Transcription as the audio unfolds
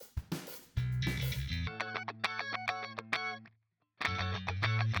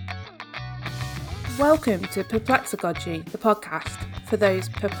Welcome to Perplexagogy, the podcast for those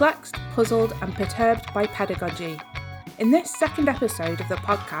perplexed, puzzled and perturbed by pedagogy. In this second episode of the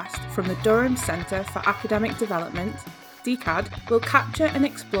podcast from the Durham Centre for Academic Development, DCAD, we'll capture and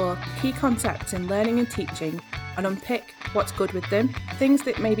explore key concepts in learning and teaching and unpick what's good with them, things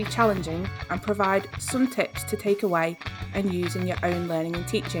that may be challenging, and provide some tips to take away and use in your own learning and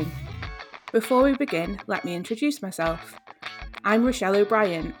teaching. Before we begin, let me introduce myself. I'm Rochelle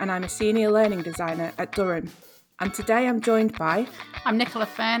O'Brien and I'm a Senior Learning Designer at Durham. And today I'm joined by... I'm Nicola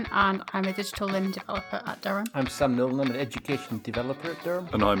Fern and I'm a Digital Learning Developer at Durham. I'm Sam Nolan, I'm an Education Developer at Durham.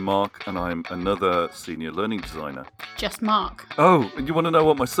 And I'm Mark and I'm another Senior Learning Designer. Just Mark. Oh, and you want to know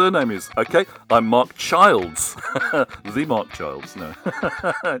what my surname is? Okay, I'm Mark Childs. The Mark Childs, no.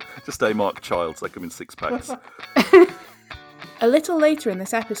 Just a Mark Childs, they come in 6-packs. A little later in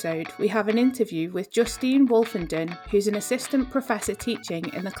this episode, we have an interview with Justine Wolfenden, who's an assistant professor teaching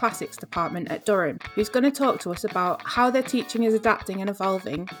in the Classics department at Durham, who's going to talk to us about how their teaching is adapting and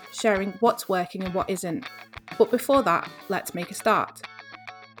evolving, sharing what's working and what isn't. But before that, let's make a start.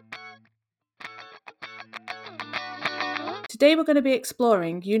 Today we're going to be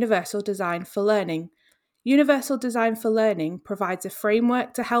exploring Universal Design for Learning. Universal Design for Learning provides a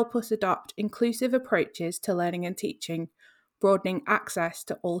framework to help us adopt inclusive approaches to learning and teaching, broadening access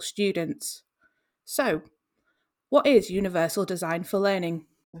to all students. So, what is Universal Design for Learning?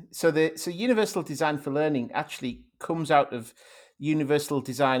 So Universal Design for Learning actually comes out of universal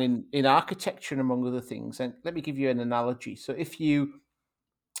design in architecture and among other things. And let me give you an analogy. So if you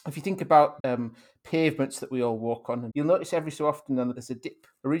think about pavements that we all walk on, you'll notice every so often that there's a dip.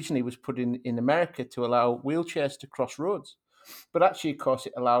 Originally was put in America to allow wheelchairs to cross roads. But actually, of course,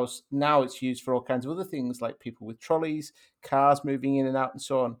 now it's used for all kinds of other things like people with trolleys, cars moving in and out and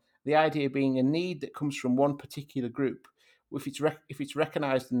so on. The idea being a need that comes from one particular group, if it's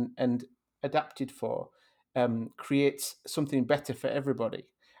recognised and adapted for, creates something better for everybody.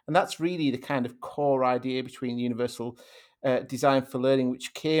 And that's really the kind of core idea between Universal Design for Learning,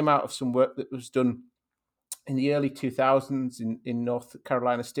 which came out of some work that was done in the early 2000s in North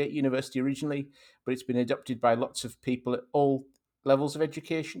Carolina State University originally, but it's been adopted by lots of people at all levels of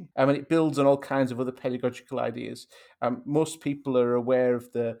education. And it builds on all kinds of other pedagogical ideas. Most people are aware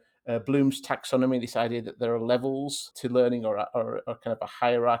of the Bloom's taxonomy, this idea that there are levels to learning or kind of a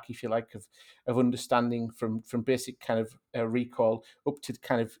hierarchy, if you like, of understanding from basic kind of recall up to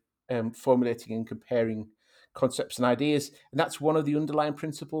kind of formulating and comparing concepts and ideas. And that's one of the underlying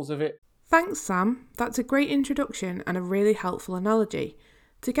principles of it. Thanks, Sam. That's a great introduction and a really helpful analogy.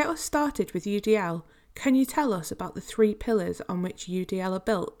 To get us started with UDL, can you tell us about the 3 pillars on which UDL are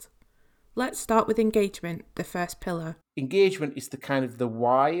built? Let's start with engagement, the first pillar. Engagement is the kind of the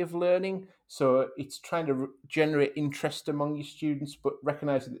why of learning. So it's trying to generate interest among your students, but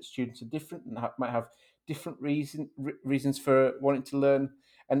recognizing that students are different and might have different reasons for wanting to learn.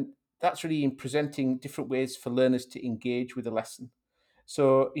 And that's really in presenting different ways for learners to engage with a lesson.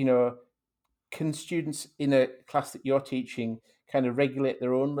 So, can students in a class that you're teaching kind of regulate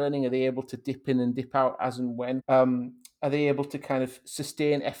their own learning? Are they able to dip in and dip out as and when? Are they able to kind of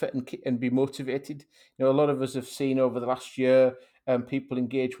sustain effort and be motivated? A lot of us have seen over the last year people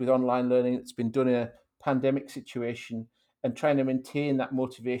engage with online learning that's been done in a pandemic situation and trying to maintain that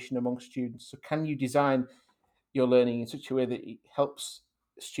motivation among students. So can you design your learning in such a way that it helps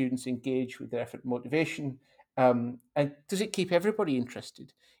students engage with their effort and motivation? And does it keep everybody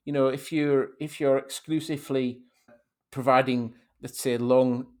interested? If you're exclusively providing, let's say,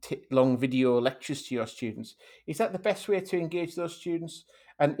 long video lectures to your students, is that the best way to engage those students?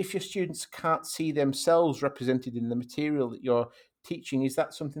 And if your students can't see themselves represented in the material that you're teaching, is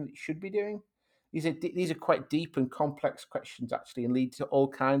that something that you should be doing? These are quite deep and complex questions, actually, and lead to all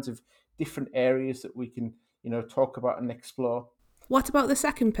kinds of different areas that we can, talk about and explore. What about the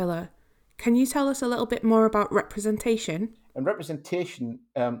second pillar? Can you tell us a little bit more about representation? And representation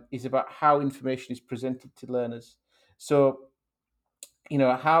is about how information is presented to learners. So,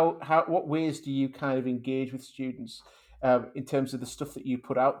 what ways do you kind of engage with students in terms of the stuff that you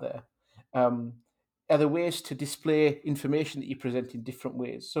put out there? Are there ways to display information that you present in different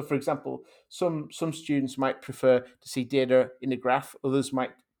ways? So, for example, some students might prefer to see data in a graph. Others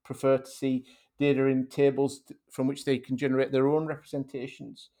might prefer to see data in tables from which they can generate their own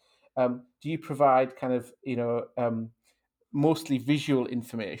representations. Do you provide kind of, mostly visual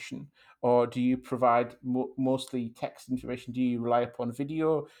information, or do you provide mostly text information? Do you rely upon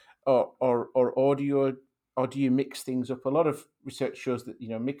video or audio, or do you mix things up? A lot of research shows that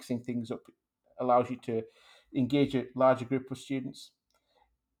mixing things up allows you to engage a larger group of students.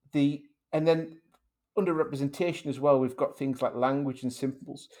 And then under representation as well, we've got things like language and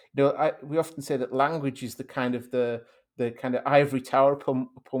symbols. We often say that language is the kind of ivory tower upon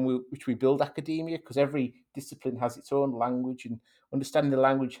which we build academia, because every discipline has its own language, and understanding the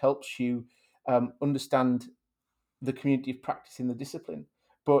language helps you understand the community of practice in the discipline.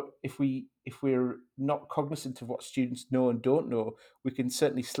 But if we're not cognizant of what students know and don't know, we can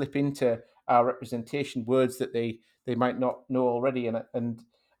certainly slip into our representation words that they might not know already, and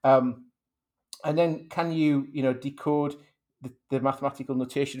then can you decode the mathematical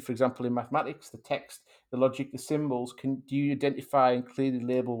notation, for example, in mathematics, the text, the logic, the symbols? Do you identify and clearly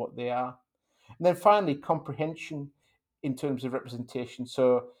label what they are? And then finally, comprehension in terms of representation.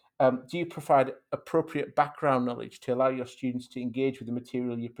 So do you provide appropriate background knowledge to allow your students to engage with the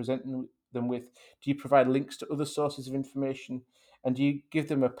material you're presenting them with? Do you provide links to other sources of information? And do you give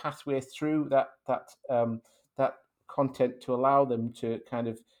them a pathway through that content to allow them to kind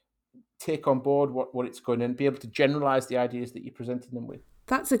of take on board what it's going and be able to generalize the ideas that you're presenting them with?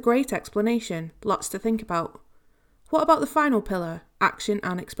 That's a great explanation. Lots to think about. What about the final pillar, action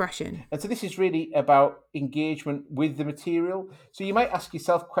and expression? And so this is really about engagement with the material. So you might ask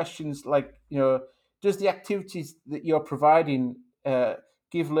yourself questions like, does the activities that you're providing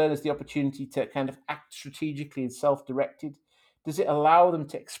give learners the opportunity to kind of act strategically and self-directed? Does it allow them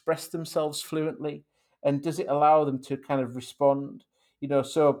to express themselves fluently? And does it allow them to kind of respond?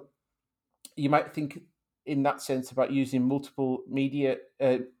 So you might think in that sense about using multiple media,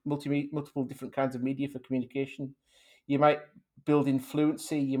 multiple different kinds of media for communication. You might build in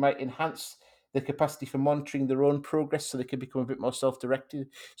fluency. You might enhance the capacity for monitoring their own progress so they can become a bit more self-directed.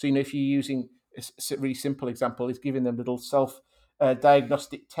 So, if you're using a really simple example, is giving them little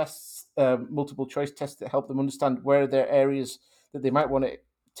self-diagnostic tests, multiple choice tests that help them understand where there are areas that they might want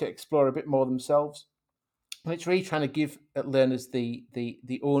to explore a bit more themselves. And it's really trying to give learners the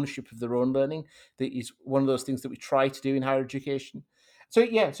ownership of their own learning. That is one of those things that we try to do in higher education. So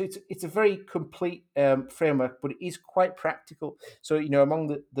it's a very complete framework, but it is quite practical. So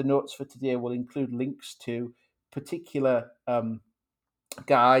among the notes for today, we'll include links to particular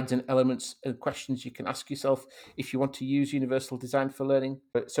guides and elements and questions you can ask yourself if you want to use Universal Design for Learning.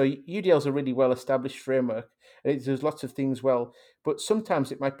 So UDL is a really well-established framework, and it does lots of things well, but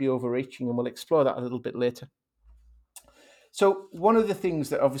sometimes it might be overreaching, and we'll explore that a little bit later. So one of the things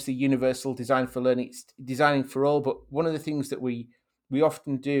that obviously Universal Design for Learning, it's designing for all, but one of the things that we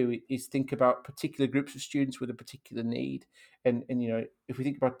often do is think about particular groups of students with a particular need. And if we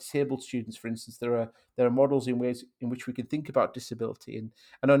think about disabled students, for instance, there are models in ways in which we can think about disability. And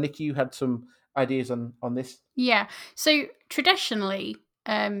I know, Nikki, you had some ideas on this. Yeah. So traditionally,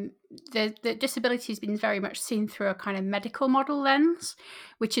 the disability has been very much seen through a kind of medical model lens,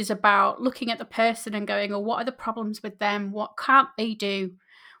 which is about looking at the person and going, oh, what are the problems with them? What can't they do?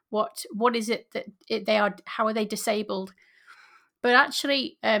 What is it that they are? How are they disabled? But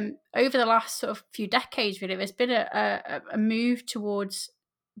actually, over the last sort of few decades, really, there's been a move towards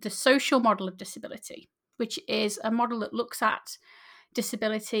the social model of disability, which is a model that looks at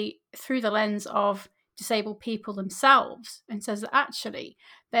disability through the lens of disabled people themselves, and says that actually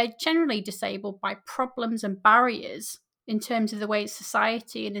they're generally disabled by problems and barriers in terms of the way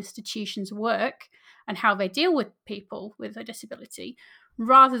society and institutions work and how they deal with people with a disability,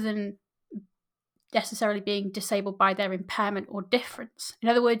 rather than necessarily being disabled by their impairment or difference. In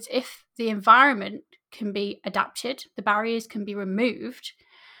other words, if the environment can be adapted, the barriers can be removed,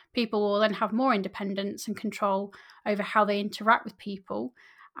 people will then have more independence and control over how they interact with people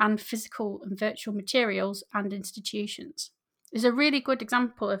and physical and virtual materials and institutions. There's a really good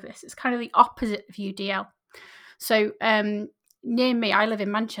example of this. It's kind of the opposite of UDL. So near me, I live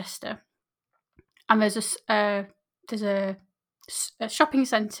in Manchester, and there's a shopping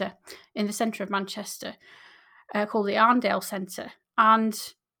centre in the centre of Manchester called the Arndale Centre. And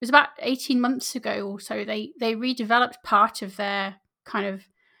it was about 18 months ago or so, they redeveloped part of their kind of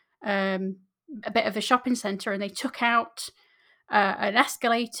a bit of a shopping centre, and they took out an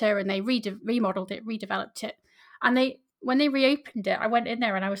escalator and they remodeled it, redeveloped it. And when they reopened it, I went in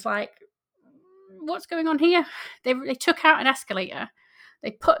there and I was like, what's going on here? They took out an escalator,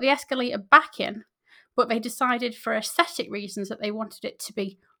 they put the escalator back in, but they decided for aesthetic reasons that they wanted it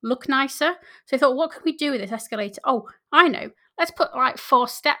to look nicer. So they thought, what can we do with this escalator? Oh, I know. Let's put like 4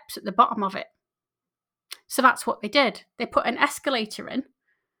 steps at the bottom of it. So that's what they did. They put an escalator in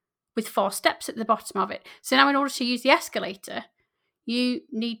with 4 steps at the bottom of it. So now in order to use the escalator, you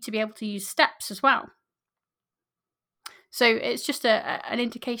need to be able to use steps as well. So it's just an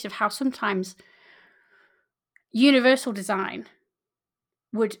indication of how sometimes universal design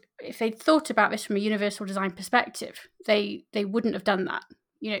would, if they'd thought about this from a universal design perspective, they wouldn't have done that.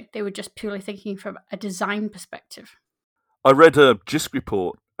 they were just purely thinking from a design perspective. I read a JISC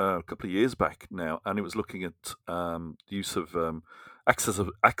report a couple of years back now, and it was looking at the use of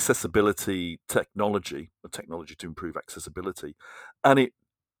accessibility technology, or technology to improve accessibility. And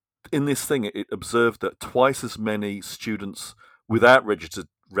in this thing, it observed that twice as many students without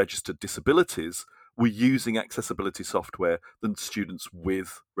registered disabilities were using accessibility software than students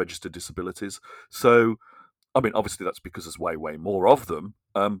with registered disabilities. So, I mean, obviously that's because there's way, way more of them.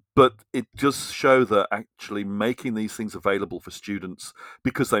 But it does show that actually making these things available for students,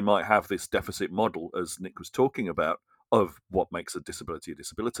 because they might have this deficit model, as Nick was talking about, of what makes a disability,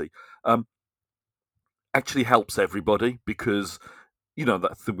 actually helps everybody, because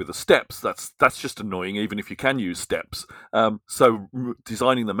that thing with the steps, that's just annoying, even if you can use steps. So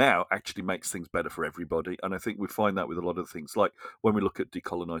designing them out actually makes things better for everybody. And I think we find that with a lot of things, like when we look at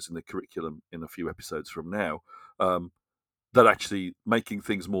decolonizing the curriculum in a few episodes from now, that actually making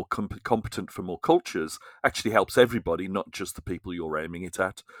things more competent for more cultures actually helps everybody, not just the people you're aiming it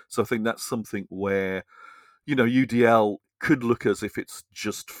at. So I think that's something where, UDL could look as if it's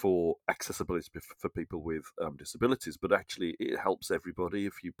just for accessibility for people with disabilities, but actually it helps everybody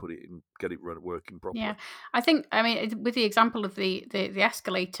if you put it in, get it working properly. Yeah, I think, with the example of the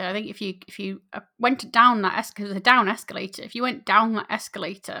escalator, I think if you went down that escalator, down escalator, if you went down that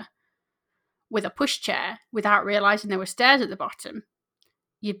escalator with a pushchair without realizing there were stairs at the bottom,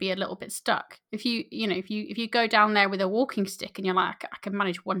 you'd be a little bit stuck. If you go down there with a walking stick and you're like, I can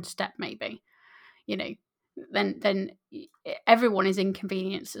manage one step maybe, then everyone is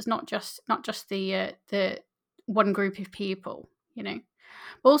inconvenienced. It's not just the one group of people,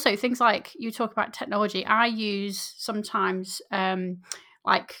 Also, things like you talk about technology. I use sometimes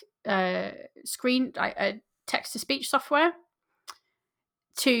text to speech software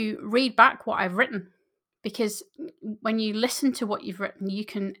to read back what I've written, because when you listen to what you've written, you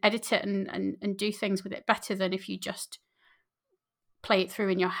can edit it and do things with it better than if you just play it through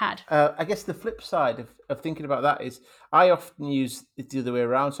in your head. I guess the flip side of thinking about that is I often use it the other way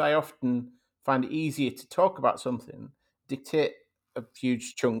around. So I often find it easier to talk about something, dictate a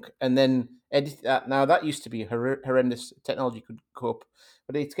huge chunk, and then edit that. Now, that used to be horrendous. Technology could cope,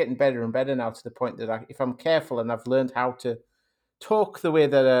 but it's getting better and better now, to the point that if I'm careful and I've learned how to talk the way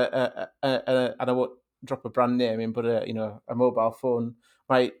that and I won't drop a brand name in, but a mobile phone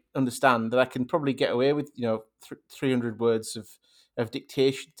might understand, that I can probably get away with 300 words of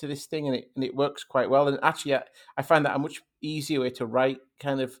dictation to this thing, and it works quite well. And actually, I find that a much easier way to write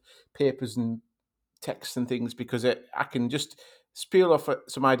kind of papers and texts and things, because I can just spiel off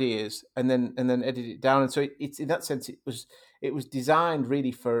some ideas and then edit it down. And so it's in that sense, it was designed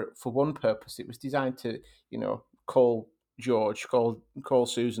really for one purpose. It was designed to call George, call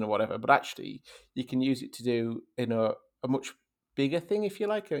Susan or whatever, but actually you can use it to do a much bigger thing, if you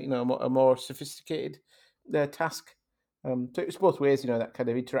like, a more sophisticated task. So it was both ways, that kind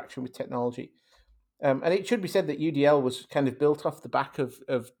of interaction with technology. And it should be said that UDL was kind of built off the back of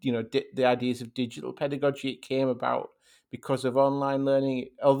the ideas of digital pedagogy. It came about because of online learning,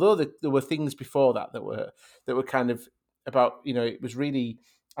 although there were things before that were kind of about, it was really,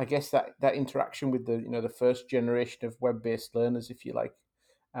 I guess, that interaction with the first generation of web-based learners, if you like.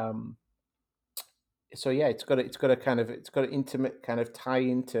 So yeah, it's got an intimate kind of tie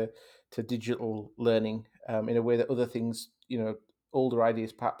into digital learning in a way that other things, older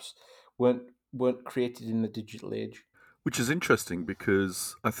ideas perhaps weren't created in the digital age. Which is interesting,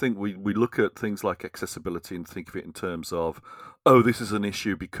 because I think we look at things like accessibility and think of it in terms of, oh, this is an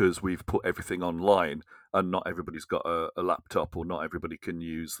issue because we've put everything online and not everybody's got a laptop, or not everybody can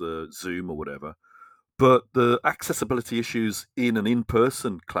use the Zoom or whatever. But the accessibility issues in an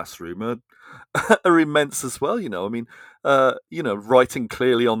in-person classroom are immense as well. I mean, writing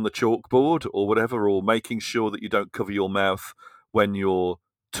clearly on the chalkboard or whatever, or making sure that you don't cover your mouth when you're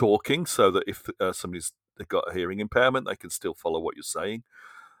talking, so that if they've got a hearing impairment, they can still follow what you're saying.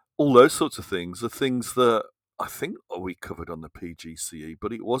 All those sorts of things are things that I think we covered on the PGCE,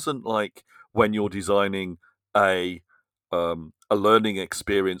 but it wasn't like when you're designing a learning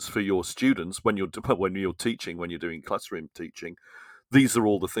experience for your students, when you're teaching, when you're doing classroom teaching. These are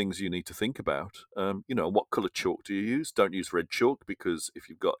all the things you need to think about. What color chalk do you use? Don't use red chalk, because if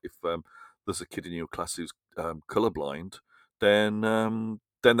there's a kid in your class who's colorblind, then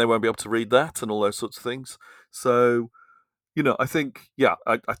they won't be able to read that, and all those sorts of things. So, I think,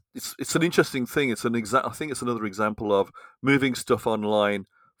 it's an interesting thing. I think it's another example of moving stuff online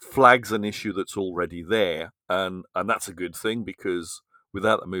flags an issue that's already there, and that's a good thing, because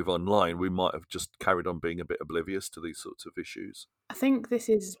without the move online, we might have just carried on being a bit oblivious to these sorts of issues. I think this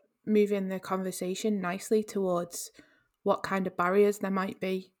is moving the conversation nicely towards what kind of barriers there might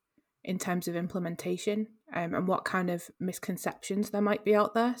be in terms of implementation, and what kind of misconceptions there might be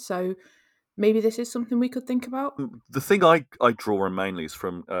out there. So maybe this is something we could think about. The thing I draw on mainly is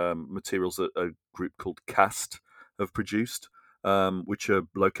from materials that a group called CAST have produced, which are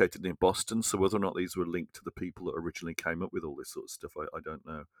located near Boston. So whether or not these were linked to the people that originally came up with all this sort of stuff, I don't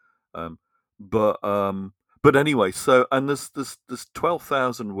know. But anyway, so and there's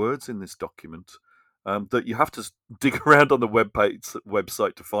 12,000 words in this document that you have to dig around on the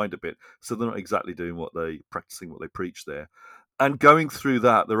website to find a bit. So they're not exactly doing practicing what they preach there. And going through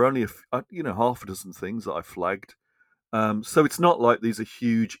that, there are only half a dozen things that I flagged. So it's not like these are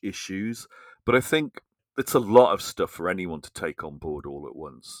huge issues, but I think it's a lot of stuff for anyone to take on board all at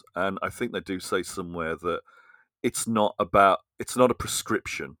once. And I think they do say somewhere that it's not a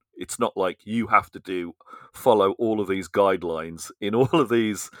prescription. It's not like you have to follow all of these guidelines in all of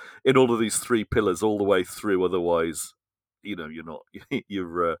these 3 pillars all the way through. Otherwise, you're not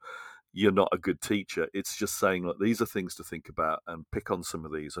you're not a good teacher. It's just saying, look, these are things to think about and pick on some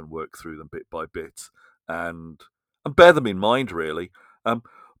of these and work through them bit by bit and bear them in mind, really.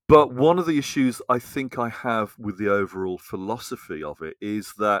 But one of the issues I think I have with the overall philosophy of it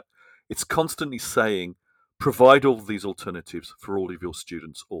is that it's constantly saying, provide all of these alternatives for all of your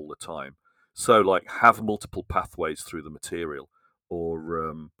students all the time. So, like, have multiple pathways through the material,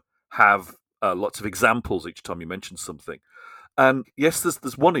 or have lots of examples each time you mention something. And yes,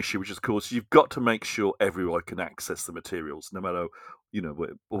 there's one issue, which is, of course, you've got to make sure everyone can access the materials, no matter,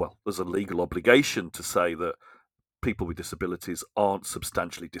 there's a legal obligation to say that people with disabilities aren't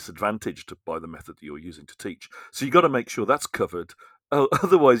substantially disadvantaged by the method that you're using to teach. So you've got to make sure that's covered.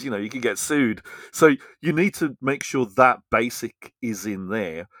 Otherwise, you can get sued. So you need to make sure that basic is in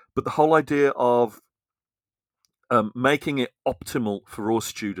there. But the whole idea of making it optimal for all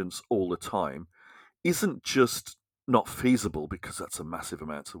students all the time isn't just not feasible, because that's a massive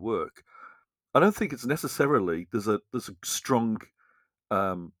amount of work. I don't think it's necessarily there's a strong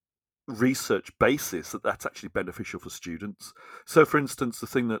research basis that's actually beneficial for students. So, for instance, the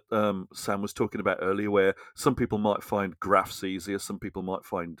thing that Sam was talking about earlier, where some people might find graphs easier, some people might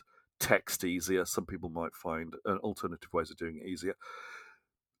find text easier, some people might find alternative ways of doing it easier.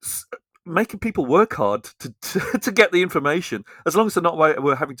 Making people work hard to get the information, as long as they're not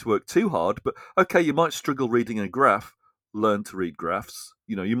we're having to work too hard. But okay, you might struggle reading a graph, learn to read graphs.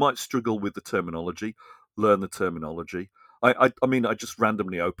 You might struggle with the terminology, learn the terminology. I mean, I just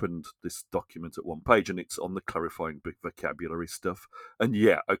randomly opened this document at one page, and it's on the clarifying vocabulary stuff. And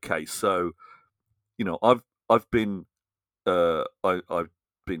yeah, okay, so I've been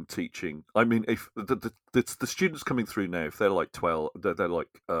teaching. I mean, if the students coming through now, if they're like 12, they're like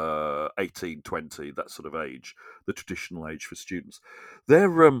 18, 20, that sort of age, the traditional age for students, they're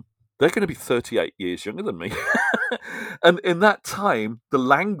going to be 38 years younger than me. And in that time, the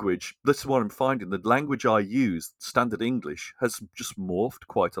language, this is what I'm finding, the language I use, standard English, has just morphed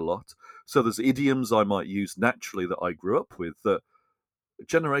quite a lot. So there's idioms I might use naturally that I grew up with that a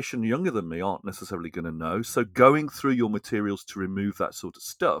generation younger than me aren't necessarily going to know. So going through your materials to remove that sort of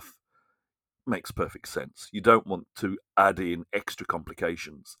stuff makes perfect sense. You don't want to add in extra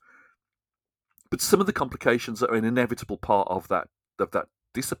complications. But some of the complications are an inevitable part of that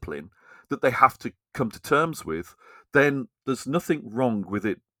discipline that they have to come to terms with. Then there's nothing wrong with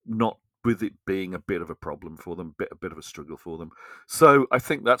it being a bit of a problem for them, a bit of a struggle for them. So I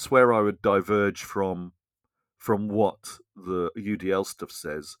think that's where I would diverge from what the UDL stuff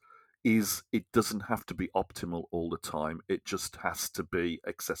says, is it doesn't have to be optimal all the time. It just has to be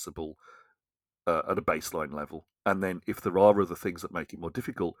accessible at a baseline level. And then if there are other things that make it more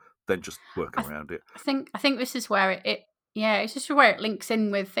difficult, then just work around it. I think this is where it's just where it links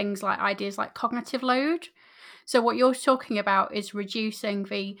in with things like ideas like cognitive load. So what you're talking about is reducing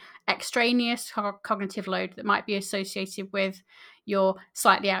the extraneous cognitive load that might be associated with your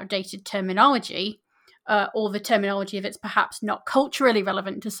slightly outdated terminology, or the terminology that's perhaps not culturally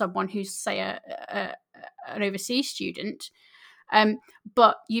relevant to someone who's, say, an overseas student.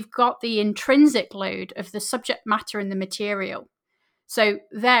 But you've got the intrinsic load of the subject matter in the material. So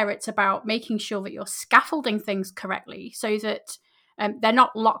there it's about making sure that you're scaffolding things correctly so that they're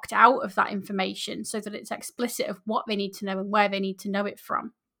not locked out of that information, so that it's explicit of what they need to know and where they need to know it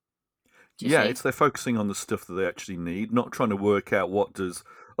from. It's they're focusing on the stuff that they actually need, not trying to work out what the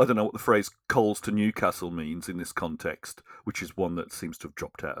phrase Coles to Newcastle means in this context, which is one that seems to have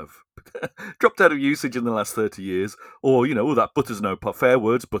dropped out of usage in the last 30 years. Or, that butter's no fair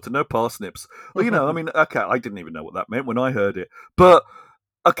words, butter no parsnips. Well, I mean, okay, I didn't even know what that meant when I heard it. But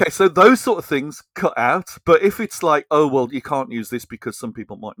Okay, so those sort of things cut out. But if it's like, oh well, you can't use this because some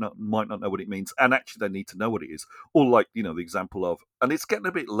people might not know what it means, and actually they need to know what it is, or like the example of, and it's getting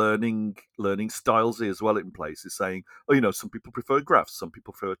a bit learning stylesy as well in places, saying, oh, some people prefer graphs, some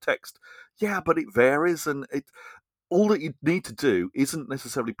people prefer text. Yeah, but it varies, and all that you need to do isn't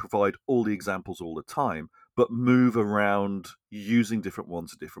necessarily provide all the examples all the time, but move around using different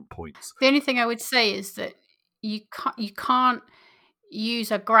ones at different points. The only thing I would say is that you can't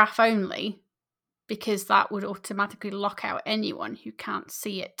use a graph only, because that would automatically lock out anyone who can't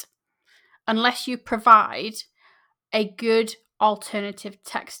see it, unless you provide a good alternative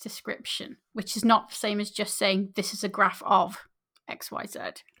text description, which is not the same as just saying this is a graph of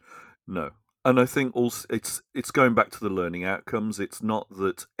XYZ. No. And I think also it's going back to the learning outcomes. It's not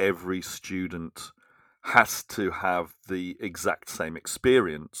that every student has to have the exact same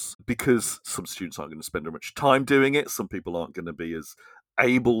experience, because some students aren't going to spend as much time doing it. Some people aren't going to be as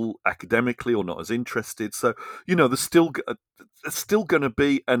able academically or not as interested. So, there's still going to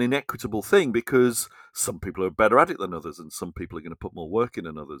be an inequitable thing, because some people are better at it than others, and some people are going to put more work in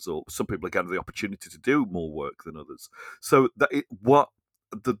than others, or some people are getting the opportunity to do more work than others. So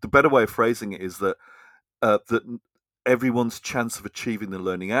the better way of phrasing it is that that everyone's chance of achieving the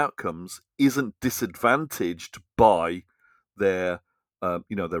learning outcomes isn't disadvantaged by their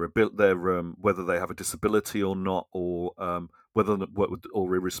whether they have a disability or not, or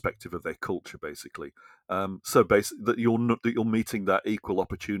or irrespective of their culture, basically. So basically, that you're meeting that equal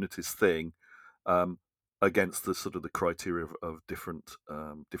opportunities thing against the sort of the criteria of different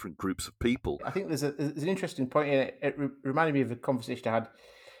groups of people. I think there's an interesting point in it. It reminded me of a conversation I had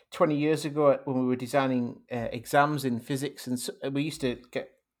 20 years ago when we were designing exams in physics, and we used to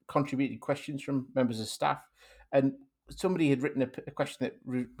get contributed questions from members of staff, and somebody had written a question that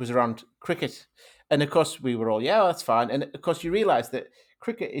was around cricket, and of course we were all, yeah, that's fine. And of course you realise that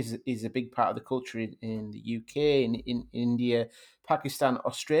cricket is a big part of the culture in the UK, in India, Pakistan,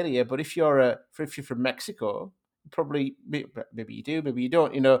 Australia. But if you're from Mexico, probably maybe you do, maybe you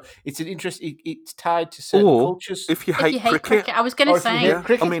don't. It's an interest. It's tied to certain cultures. If you hate cricket, I was going to say. Yeah,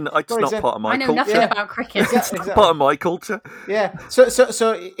 cricket, I mean, it's not part of my culture. I know nothing about cricket. It's not part of my culture. Yeah.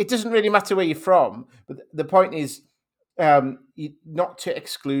 So it doesn't really matter where you're from. But the point is, not to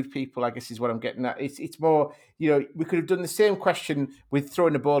exclude people, I guess, is what I'm getting at. It's more, we could have done the same question with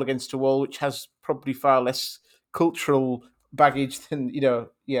throwing a ball against a wall, which has probably far less cultural baggage than,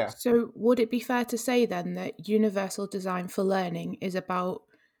 yeah. So would it be fair to say then that universal design for learning is about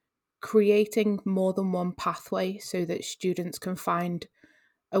creating more than one pathway so that students can find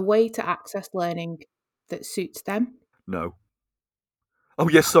a way to access learning that suits them? No. Oh,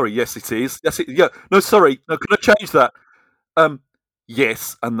 yes, sorry. Yes, it is. Yeah. No, sorry. No, can I change that?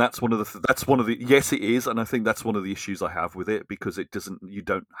 Yes, and that's one of the yes, it is, and I think that's one of the issues I have with it, because you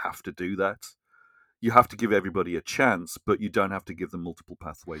don't have to do that. You have to give everybody a chance, but you don't have to give them multiple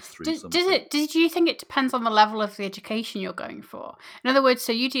pathways through. Did you think it depends on the level of the education you're going for? In other words,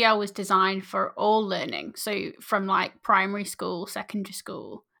 so UDL was designed for all learning, so from like primary school, secondary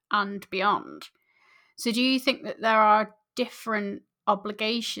school, and beyond. So do you think that there are different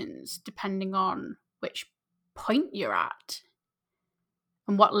obligations depending on which point you're at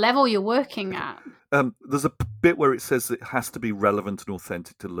and what level you're working at? There's a bit where it says it has to be relevant and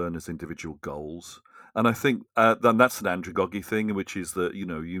authentic to learners' individual goals. And I think then that's an andragogy thing, which is that,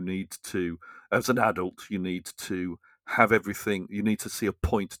 you need to, as an adult, you need to have everything, you need to see a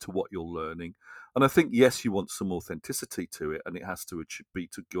point to what you're learning. And I think, yes, you want some authenticity to it, and it has to be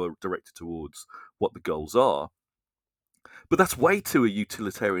to go directed towards what the goals are. But that's way too a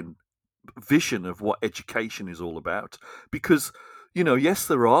utilitarian vision of what education is all about, because, yes,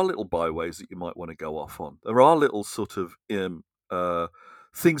 there are little byways that you might want to go off on. There are little sort of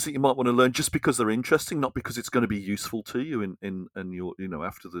things that you might want to learn just because they're interesting, not because it's going to be useful to you in your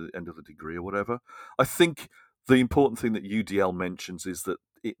after the end of the degree or whatever. I think the important thing that UDL mentions is that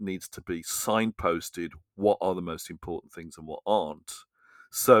it needs to be signposted what are the most important things and what aren't,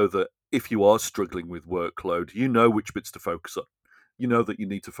 so that if you are struggling with workload, you know which bits to focus on. You know that you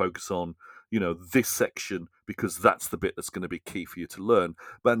need to focus on, this section, because that's the bit that's going to be key for you to learn.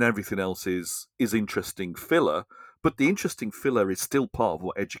 But then everything else is interesting filler. But the interesting filler is still part of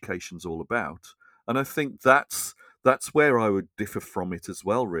what education's all about. And I think that's where I would differ from it as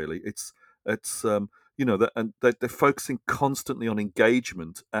well, really. It's and they're focusing constantly on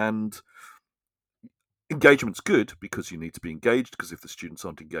engagement, and engagement's good because you need to be engaged, because if the students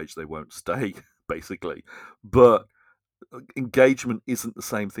aren't engaged, they won't stay, basically. But engagement isn't the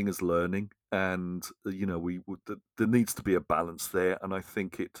same thing as learning, and there needs to be a balance there. And I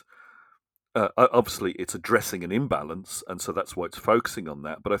think obviously it's addressing an imbalance, and so that's why it's focusing on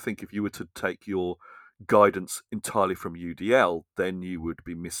that. But I think if you were to take your guidance entirely from UDL, then you would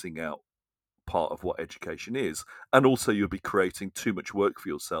be missing out part of what education is, and also you'll be creating too much work for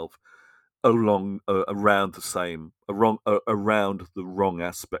yourself around the wrong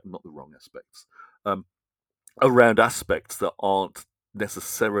aspect, not the wrong aspects, around aspects that aren't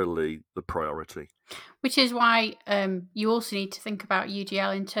necessarily the priority. Which is why you also need to think about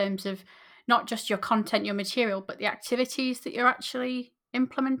UDL in terms of not just your content, your material, but the activities that you're actually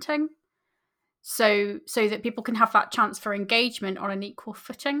implementing. So that people can have that chance for engagement on an equal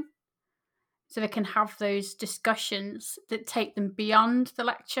footing. So they can have those discussions that take them beyond the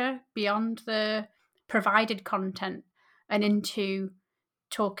lecture, beyond the provided content, and into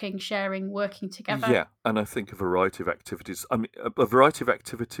talking, sharing, working together. Yeah, and I think a variety of activities. I mean, a variety of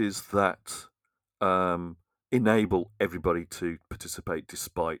activities that enable everybody to participate,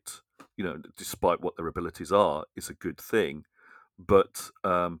 despite what their abilities are, is a good thing. But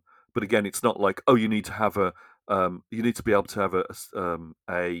again, it's not like, oh, you need to be able to have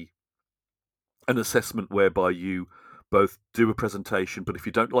an assessment whereby you both do a presentation, but if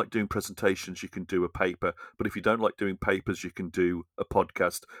you don't like doing presentations, you can do a paper. But if you don't like doing papers, you can do a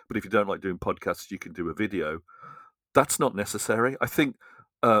podcast. But if you don't like doing podcasts, you can do a video. That's not necessary. I think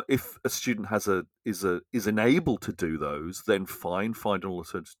if a student is enabled to do those, then fine, find an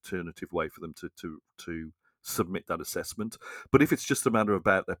alternative way for them to submit that assessment. But if it's just a matter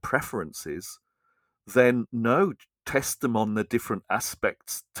about their preferences, then no, test them on the different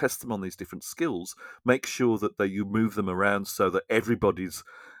aspects, test them on these different skills, make sure that you move them around so that everybody's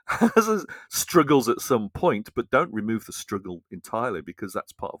has struggles at some point, but don't remove the struggle entirely, because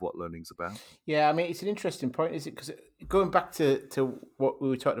that's part of what learning's about. Yeah, I mean, it's an interesting point, is it? Because going back to what we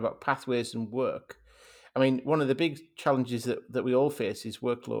were talking about, pathways and work, I mean, one of the big challenges that we all face is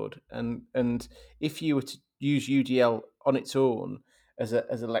workload. And if you were to use UDL on its own as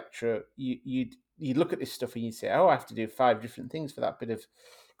a lecturer, you'd look at this stuff and you'd say, oh, I have to do 5 different things for that bit of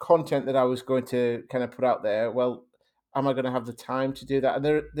content that I was going to kind of put out there. Well, am I going to have the time to do that? And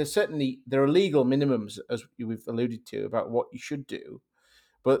there are legal minimums, as we've alluded to, about what you should do.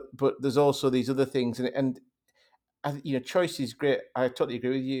 But there's also these other things, and choice is great. I totally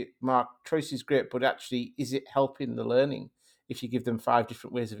agree with you, Mark. Choice is great, but actually, is it helping the learning if you give them 5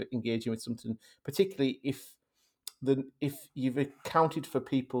 different ways of engaging with something? Particularly if you've accounted for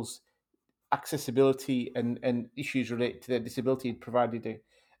people's accessibility and issues related to their disability and provided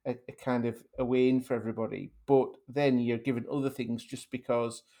a kind of a way in for everybody, but then you're given other things just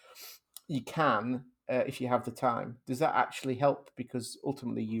because you can, if you have the time. Does that actually help? Because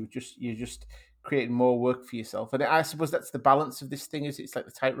ultimately you're just creating more work for yourself. And I suppose that's the balance of this thing. It's like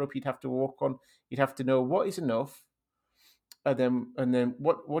the tightrope you'd have to walk on. You'd have to know what is enough, and then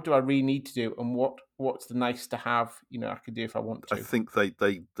what do I really need to do, and what's the nice to have, I could do if I want to. I think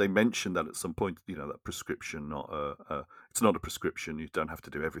they mentioned that at some point, that prescription, it's not a prescription, you don't have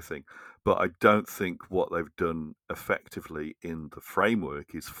to do everything. But I don't think what they've done effectively in the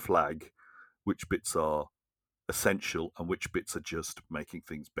framework is flag which bits are essential and which bits are just making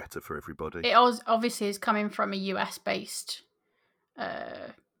things better for everybody. It obviously is coming from a US-based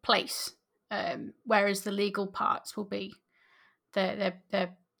place, whereas the legal parts will be they're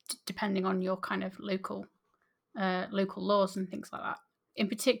depending on your kind of local laws and things like that. In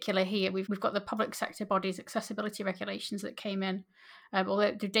particular, here we've got the public sector bodies accessibility regulations that came in,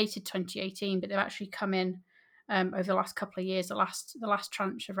 although they're dated 2018, but they've actually come in over the last couple of years. The last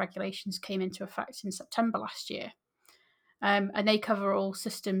tranche of regulations came into effect in September last year, and they cover all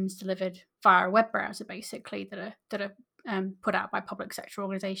systems delivered via a web browser, basically, that are put out by public sector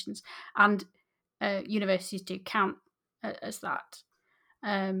organisations, and universities do count as that.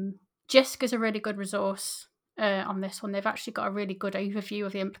 JISC is a really good resource on this one. They've actually got a really good overview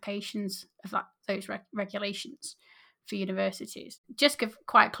of the implications of those regulations for universities. JISC are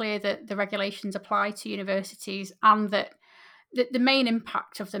quite clear that the regulations apply to universities, and that the main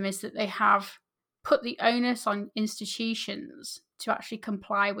impact of them is that they have put the onus on institutions to actually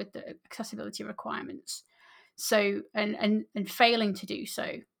comply with the accessibility requirements. So, and failing to do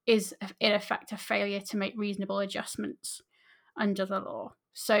so is in effect a failure to make reasonable adjustments under the law.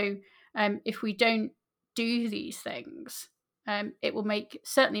 So if we don't do these things, it will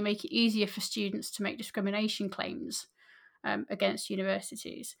certainly make it easier for students to make discrimination claims against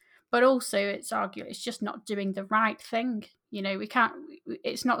universities. But also, it's just not doing the right thing. We can't.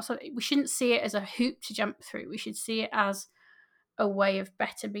 It's not. We shouldn't see it as a hoop to jump through. We should see it as a way of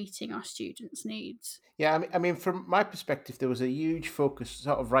better meeting our students' needs. Yeah, I mean, from my perspective, there was a huge focus,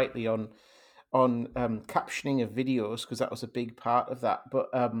 sort of rightly, on on captioning of videos, because that was a big part of that. But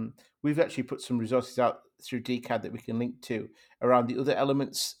we've actually put some resources out through DCAD that we can link to around the other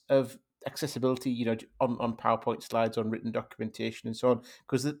elements of accessibility, on PowerPoint slides, on written documentation and so on,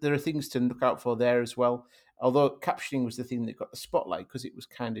 because there are things to look out for there as well. Although captioning was the thing that got the spotlight because it was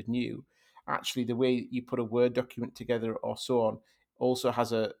kind of new, actually the way you put a Word document together or so on also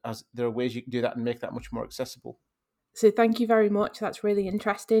there are ways you can do that and make that much more accessible. So thank you very much. That's really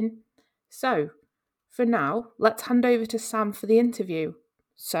interesting. So for now, let's hand over to Sam for the interview.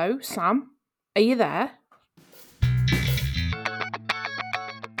 So, Sam, are you there?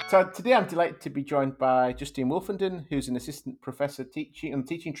 So today I'm delighted to be joined by Justine Wolfenden, who's an assistant professor teaching on the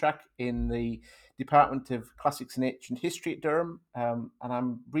teaching track in the Department of Classics and Ancient History at Durham. And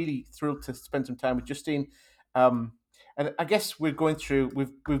I'm really thrilled to spend some time with Justine. And I guess we're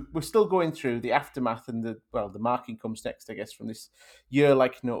still going through the aftermath and the marking comes next, I guess, from this year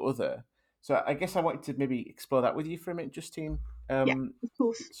like no other. So I guess I wanted to maybe explore that with you for a minute, Justine. Yeah, of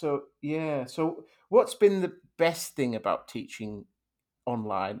course. So what's been the best thing about teaching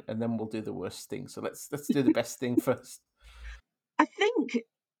online, and then we'll do the worst thing. So let's do the best thing first. I think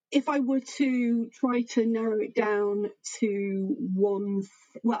if I were to try to narrow it down to one,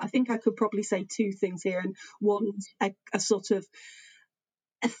 I think I could probably say two things here, and one's a sort of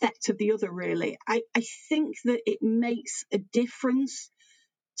effect of the other, really. I think that it makes a difference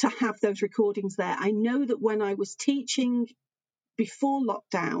to have those recordings there. I know that when I was teaching before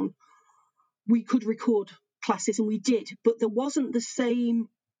lockdown, we could record classes, and we did, but there wasn't the same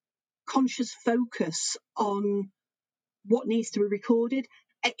conscious focus on what needs to be recorded.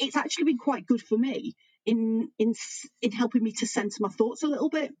 It's actually been quite good for me in helping me to center my thoughts a little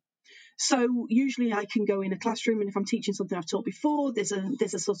bit. So usually I can go in a classroom, and if I'm teaching something I've taught before, there's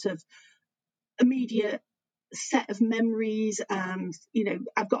a sort of immediate set of memories, and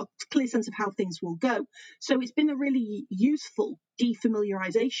I've got a clear sense of how things will go. So it's been a really useful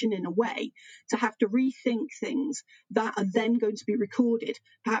defamiliarization in a way to have to rethink things that are then going to be recorded,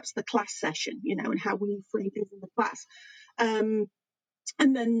 perhaps the class session, and how we frame things in the class, and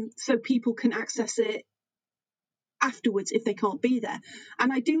then so people can access it afterwards if they can't be there.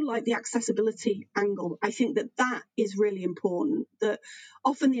 And I do like the accessibility angle. I think that is really important, that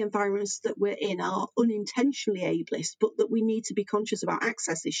often the environments that we're in are unintentionally ableist, but that we need to be conscious about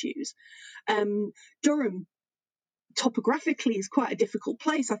access issues. Durham topographically is quite a difficult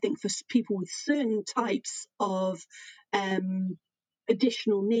place, I think, for people with certain types of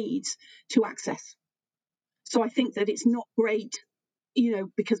additional needs to access. So I think that it's not great,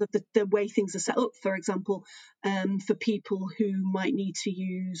 because of the way things are set up, for example, for people who might need to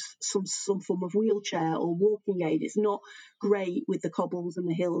use some form of wheelchair or walking aid. It's not great with the cobbles and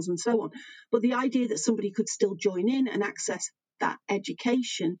the hills and so on. But the idea that somebody could still join in and access that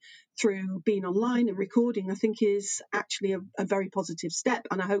education through being online and recording, I think is actually a very positive step.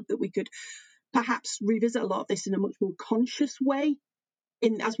 And I hope that we could perhaps revisit a lot of this in a much more conscious way,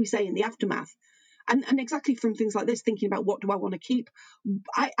 as we say, in the aftermath. And exactly from things like this, thinking about what do I want to keep,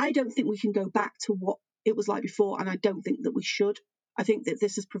 I don't think we can go back to what it was like before, and I don't think that we should. I think that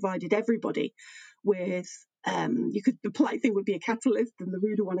this has provided everybody with, the polite thing would be a catalyst, and the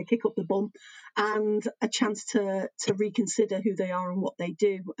rude want to kick up the bum, and a chance to reconsider who they are and what they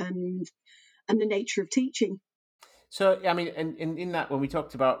do, and the nature of teaching. So, I mean, and in that, when we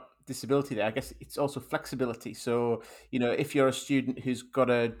talked about disability there, I guess it's also flexibility. So, if you're a student who's got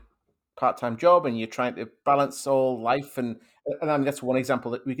a part-time job and you're trying to balance all life, and I mean, that's one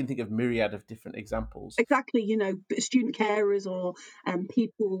example, that we can think of myriad of different examples. Exactly, student carers or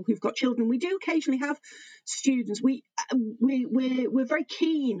people who've got children. We do occasionally have students. We're very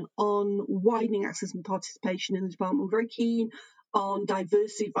keen on widening access and participation in the department. We're very keen on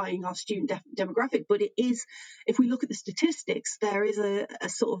diversifying our student demographic, but it is, if we look at the statistics, there is a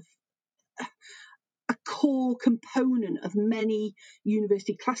sort of a core component of many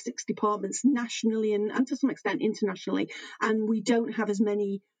university classics departments nationally and to some extent internationally, and we don't have as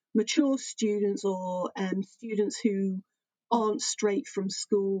many mature students or students who aren't straight from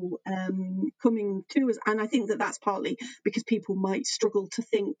school coming to us. And I think that that's partly because people might struggle to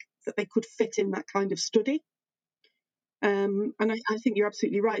think that they could fit in that kind of study. And I think you're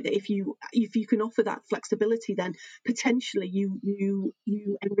absolutely right that if you can offer that flexibility, then potentially you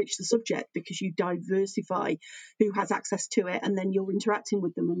enrich the subject because you diversify who has access to it, and then you're interacting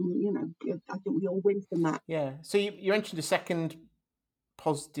with them, and I think we all win from that. Yeah. So you mentioned a second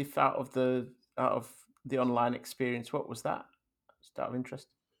positive out of the online experience. What was that? Just out of interest.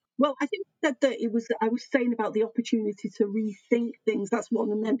 Well, I think that it was, I was saying about the opportunity to rethink things. That's one,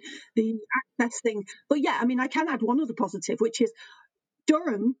 and then the access thing. But yeah, I mean, I can add one other positive, which is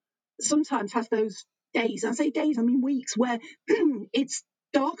Durham sometimes has those days, I say days, I mean weeks, where it's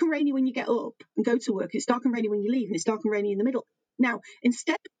dark and rainy when you get up and go to work, it's dark and rainy when you leave, and it's dark and rainy in the middle. Now,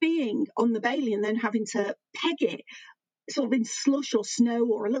 instead of being on the Bailey and then having to peg it sort of in slush or snow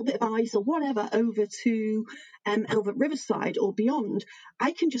or a little bit of ice or whatever over to Elvet Riverside or beyond,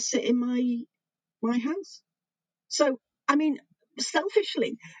 I can just sit in my house. So, I mean,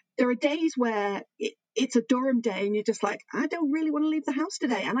 selfishly, there are days where it's a Durham day and you're just like, I don't really want to leave the house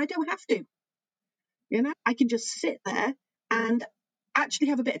today, and I don't have to. I can just sit there and actually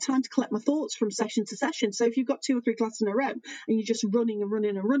have a bit of time to collect my thoughts from session to session. So if you've got 2 or 3 classes in a row and you're just running and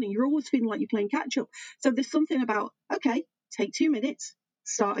running and running, you're always feeling like you're playing catch up. So there's something about, okay, take 2 minutes,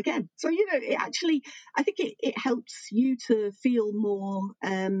 start again. So, it actually, I think it helps you to feel more,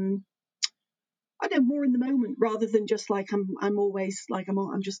 more in the moment, rather than just like, I'm always like,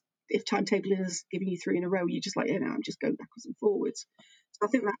 I'm just, if timetable is giving you 3 in a row, you're just like, I'm just going backwards and forwards. So I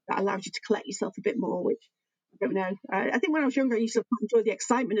think that allows you to collect yourself a bit more, which I don't know. I think when I was younger, I used to enjoy the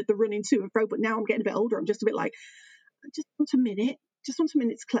excitement of the running to and fro, but now I'm getting a bit older. I'm just a bit like, I just want a minute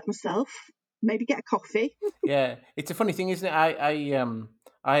to collect myself, maybe get a coffee. Yeah, it's a funny thing, isn't it? I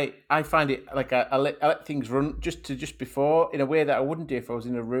find it like I let things run just before, in a way that I wouldn't do if I was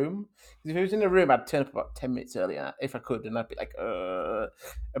in a room. If I was in a room, I'd turn up about 10 minutes earlier if I could, and I'd be like,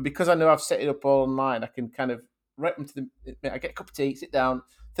 and because I know I've set it up all online, I can kind of right into I get a cup of tea, sit down,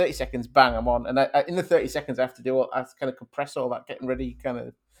 30 seconds, bang, I'm on, and I in the 30 seconds I have to do all, I have to kind of compress all that getting ready, kind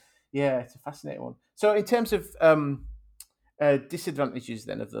of. Yeah, it's a fascinating one. So in terms of disadvantages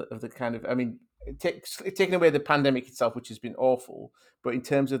then of the kind of, I mean, taking away the pandemic itself, which has been awful, but in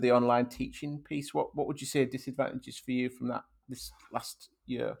terms of the online teaching piece, what would you say are disadvantages for you from that this last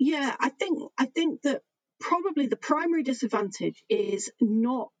year? Yeah, I think that probably the primary disadvantage is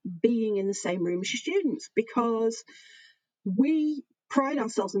not being in the same room as your students, because we pride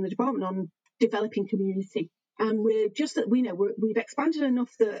ourselves in the department on developing community, and we've expanded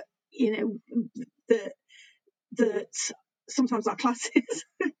enough that that sometimes our classes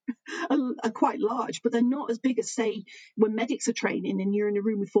are quite large, but they're not as big as, say, when medics are training and you're in a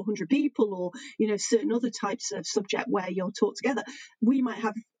room with 400 people, or certain other types of subject where you're taught together. We might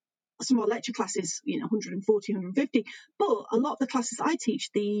have some of our lecture classes, 140, 150, but a lot of the classes I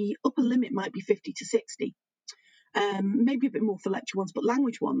teach, the upper limit might be 50 to 60. Maybe a bit more for lecture ones, but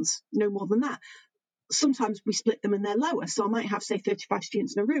language ones, no more than that. Sometimes we split them and they're lower. So I might have, say, 35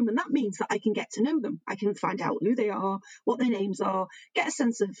 students in a room, and that means that I can get to know them. I can find out who they are, what their names are, get a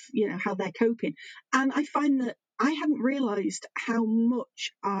sense of, how they're coping. And I find that I hadn't realised how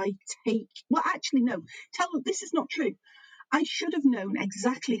much I take. Well, actually, no, this is not true. I should have known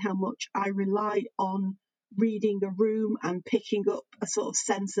exactly how much I rely on reading a room and picking up a sort of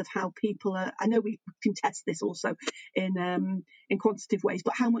sense of how people are. I know we can test this also in quantitative ways,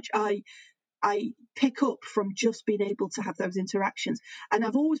 but how much I pick up from just being able to have those interactions. And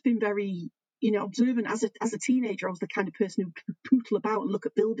I've always been very, observant. As a teenager, I was the kind of person who would pootle about and look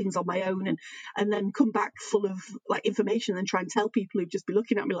at buildings on my own, and then come back full of like information and try and tell people who'd just be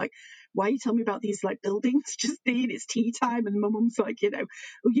looking at me like, why are you telling me about these like buildings? Just it's tea time, and my mum's like, you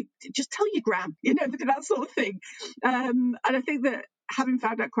just tell your gran, that sort of thing. And I think that having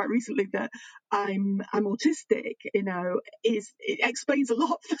found out quite recently that I'm autistic, it explains a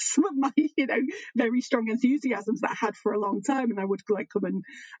lot for some of my, very strong enthusiasms that I had for a long time, and I would like come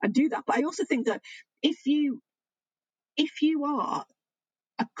and do that. But I also think that if you are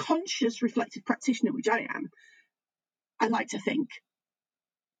a conscious, reflective practitioner, which I am, I like to think,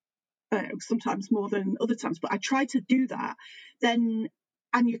 sometimes more than other times, but I try to do that, then,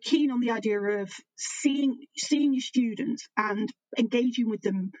 and you're keen on the idea of seeing your students and engaging with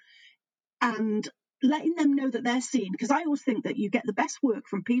them and letting them know that they're seen, because I always think that you get the best work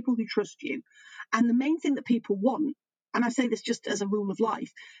from people who trust you. And the main thing that people want, and I say this just as a rule of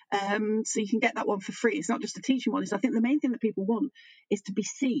life, so you can get that one for free, it's not just a teaching one, is I think the main thing that people want is to be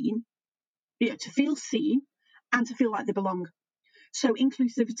seen, to feel seen and to feel like they belong. So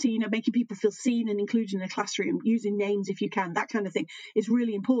inclusivity, making people feel seen and included in a classroom, using names if you can, that kind of thing is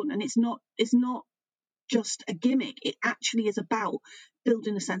really important. And it's not just a gimmick. It actually is about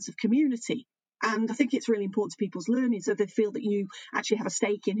building a sense of community. And I think it's really important to people's learning, so they feel that you actually have a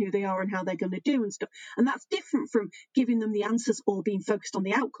stake in who they are and how they're going to do and stuff. And that's different from giving them the answers or being focused on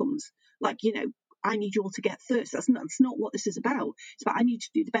the outcomes. Like, I need you all to get first. That's not what this is about. It's about, I need to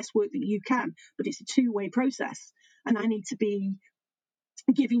do the best work that you can, but it's a two-way process. And I need to be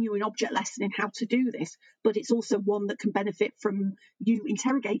giving you an object lesson in how to do this, but it's also one that can benefit from you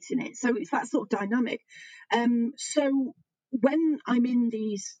interrogating it. So it's that sort of dynamic. So when I'm in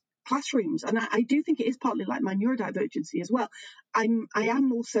these classrooms, and I do think it is partly like my neurodivergency as well. I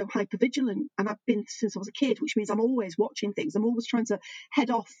am also hypervigilant, and I've been since I was a kid, which means I'm always watching things. I'm always trying to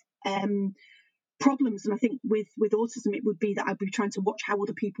head off problems, and I think with autism it would be that I'd be trying to watch how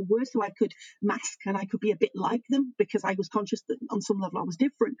other people were, so I could mask and I could be a bit like them, because I was conscious that on some level I was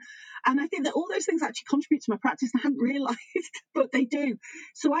different. And I think that all those things actually contribute to my practice, and I hadn't realized, but they do.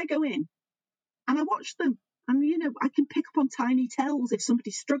 So I go in and I watch them, and I can pick up on tiny tells if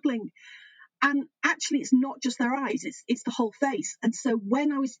somebody's struggling. And actually it's not just their eyes, it's the whole face. And so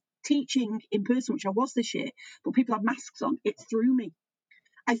when I was teaching in person, which I was this year, but people had masks on, it threw me.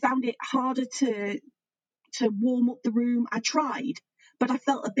 I found it harder to warm up the room. I tried, but I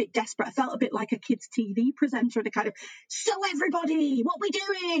felt a bit desperate. I felt a bit like a kids' TV presenter, and a kind of, so everybody, what we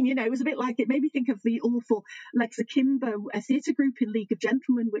doing? It was a bit like, it made me think of the awful Lex Akimbo theatre group in League of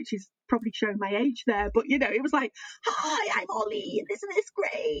Gentlemen, which is probably showing my age there. But, it was like, hi, I'm Ollie, and isn't this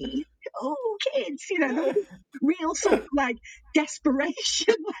great? Oh, kids, real sort of like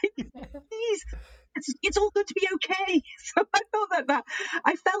desperation, like, please. It's all going to be okay. So I thought that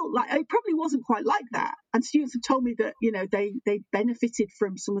I felt like it probably wasn't quite like that. And students have told me that, they benefited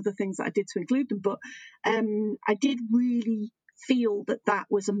from some of the things that I did to include them. But I did really feel that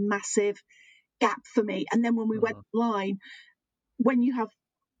was a massive gap for me. And then when we went online, when you have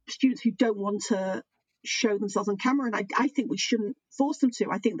students who don't want to show themselves on camera, and I think we shouldn't force them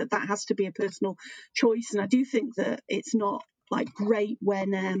to. I think that has to be a personal choice. And I do think that it's not like great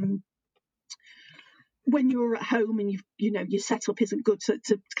when you're at home and your setup isn't good,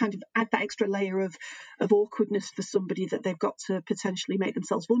 to kind of add that extra layer of awkwardness for somebody that they've got to potentially make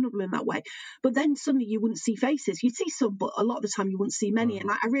themselves vulnerable in that way. But then suddenly you wouldn't see faces. You'd see some, but a lot of the time you wouldn't see many. And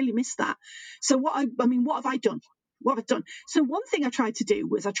I really miss that. So what have I done? What I've done. So one thing I tried to do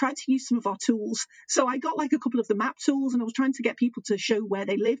was I tried to use some of our tools. So I got like a couple of the map tools, and I was trying to get people to show where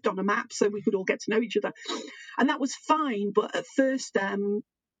they lived on a map so we could all get to know each other. And that was fine. But at first,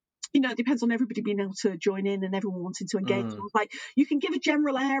 it depends on everybody being able to join in and everyone wanting to engage. So I was like, you can give a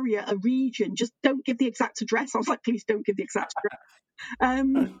general area, a region, just don't give the exact address. I was like, please don't give the exact address.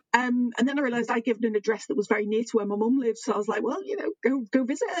 And then I realised I'd given an address that was very near to where my mum lived. So I was like, well, go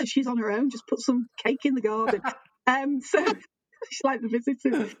visit her. She's on her own. Just put some cake in the garden. So she's like the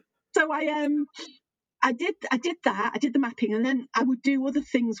visitor. So I did that. I did the mapping, and then I would do other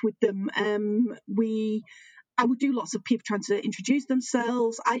things with them. I would do lots of people trying to introduce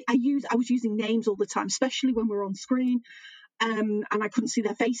themselves. I was using names all the time, especially when we were on screen, and I couldn't see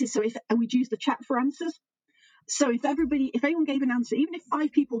their faces. So we'd use the chat for answers. So if anyone gave an answer, even if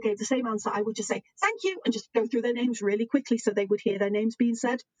 5 people gave the same answer, I would just say thank you and just go through their names really quickly so they would hear their names being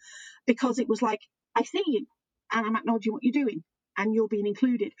said, because it was like, I see you and I'm acknowledging what you're doing and you're being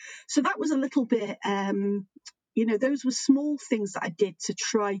included. So that was a little bit, those were small things that I did to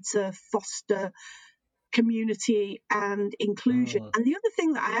try to foster community and inclusion. And the other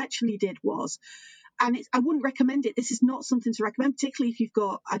thing that I actually did was, and I wouldn't recommend it, this is not something to recommend, particularly if you've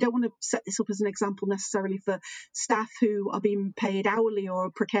got, I don't want to set this up as an example necessarily for staff who are being paid hourly or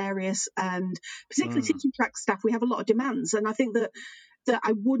precarious, and particularly teaching track staff, we have a lot of demands. And I think that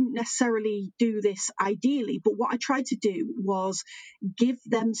I wouldn't necessarily do this ideally, but what I tried to do was give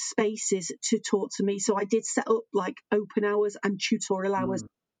them spaces to talk to me. So I did set up like open hours and tutorial hours.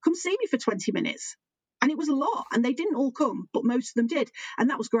 Come see me for 20 minutes. And it was a lot, and they didn't all come, but most of them did. And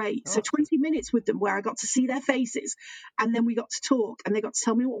that was great. So 20 minutes with them where I got to see their faces, and then we got to talk, and they got to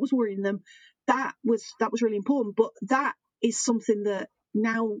tell me what was worrying them. That was really important. But that is something that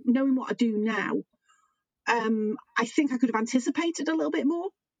now, knowing what I do now, I think I could have anticipated a little bit more.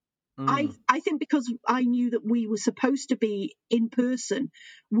 I think because I knew that we were supposed to be in person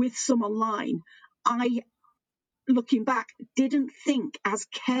with some online, looking back, didn't think as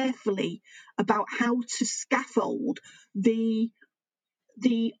carefully about how to scaffold the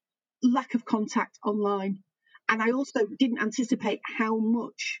lack of contact online. And I also didn't anticipate how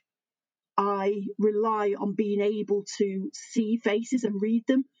much I rely on being able to see faces and read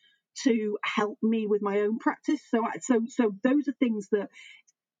them to help me with my own practice. So those are things that,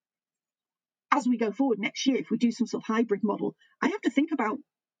 as we go forward next year, if we do some sort of hybrid model, I have to think about.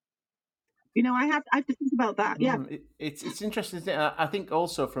 I have to think about that. Yeah, it's interesting, isn't it? I think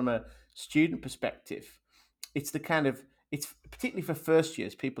also from a student perspective, it's particularly for first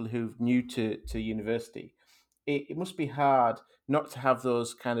years, people who are new to university. It must be hard not to have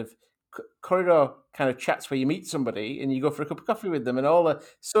those kind of corridor kind of chats where you meet somebody and you go for a cup of coffee with them, and all the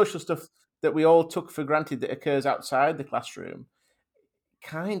social stuff that we all took for granted that occurs outside the classroom.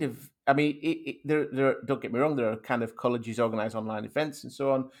 Kind of, I mean, there. Don't get me wrong. There are kind of colleges organise online events and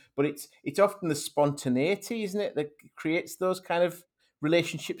so on, but it's often the spontaneity, isn't it, that creates those kind of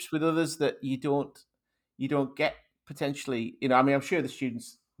relationships with others that you don't get potentially. I mean, I'm sure the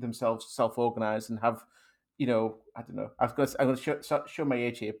students themselves self-organize and have, I don't know. I'm going to show my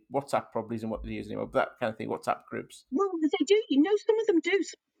age here. WhatsApp probably isn't what they use anymore, but that kind of thing. WhatsApp groups. Well, they do. Some of them do.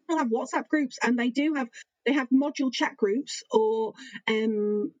 Some people have WhatsApp groups, and they have module chat groups, or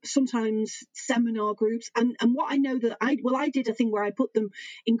sometimes seminar groups. And what I know that I did a thing where I put them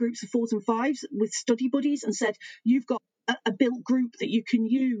in groups of 4s and 5s with study buddies, and said, you've got a built group that you can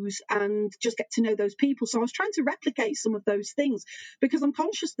use and just get to know those people. So I was trying to replicate some of those things, because I'm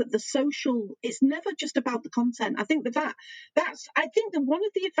conscious that the social, it's never just about the content. I think that one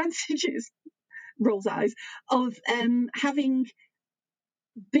of the advantages, rolls eyes, of having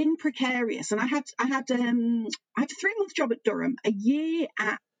been precarious, and I had a 3-month job at Durham, a year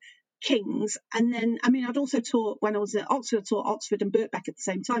at King's, and then, I mean, I'd also taught when I was at Oxford. I taught Oxford and Birkbeck at the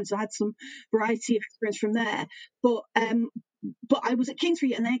same time, so I had some variety of experience from there. But I was at King's for a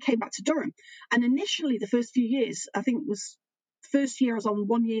year, and then I came back to Durham. And initially, the first few years, I think it was first year I was on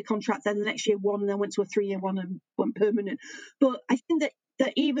 1-year contract, then the next year 1, and then went to a 3-year one and went permanent. But I think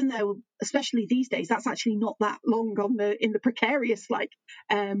that even though, especially these days, that's actually not that long in the precarious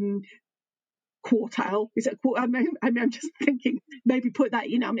quartile. Is it I mean, I'm just thinking maybe put that,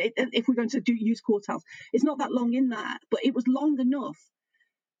 if we're going to use quartiles, it's not that long in that, but it was long enough,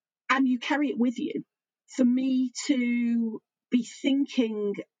 and you carry it with you, for me to be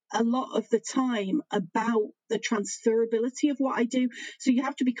thinking a lot of the time about the transferability of what I do. So you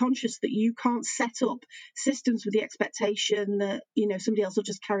have to be conscious that you can't set up systems with the expectation that, somebody else will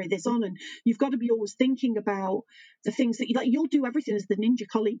just carry this on. And you've got to be always thinking about the things that you'll do everything as the ninja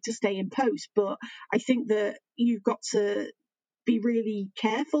colleague to stay in post. But I think that you've got to be really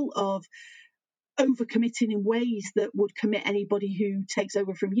careful of overcommitting in ways that would commit anybody who takes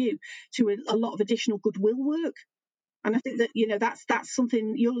over from you to a lot of additional goodwill work. And I think that, that's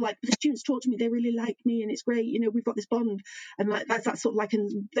something you're like, the students talk to me, they really like me, and it's great, we've got this bond, and like that's sort of like,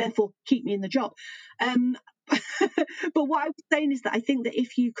 and therefore keep me in the job. But what I was saying is that I think that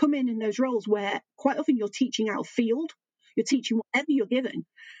if you come in those roles where quite often you're teaching out of field, you're teaching whatever you're given,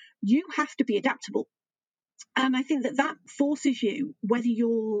 you have to be adaptable. And I think that forces you, whether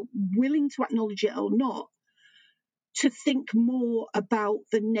you're willing to acknowledge it or not, to think more about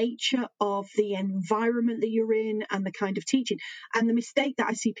the nature of the environment that you're in and the kind of teaching. And the mistake that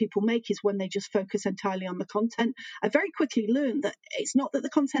I see people make is when they just focus entirely on the content. I very quickly learned that it's not that the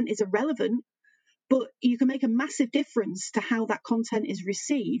content is irrelevant, but you can make a massive difference to how that content is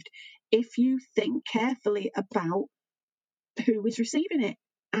received if you think carefully about who is receiving it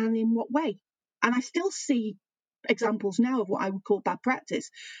and in what way. And I still see examples now of what I would call bad practice,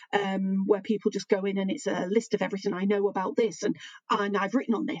 where people just go in and it's a list of everything I know about this, and I've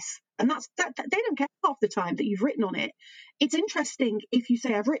written on this, and that they don't care half the time that you've written on it. It's interesting if you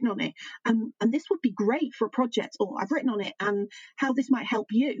say I've written on it, and this would be great for a project, or I've written on it and how this might help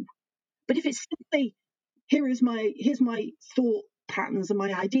you. But if it's simply here's my thought patterns and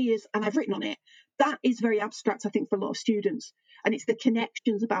my ideas, and I've written on it, that is very abstract, I think, for a lot of students. And it's the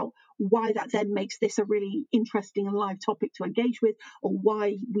connections about why that then makes this a really interesting and live topic to engage with, or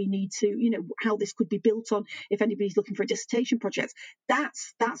why we need to, how this could be built on if anybody's looking for a dissertation project.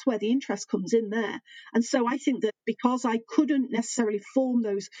 That's where the interest comes in there. And so I think that because I couldn't necessarily form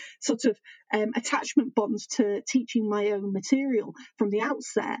those sort of attachment bonds to teaching my own material from the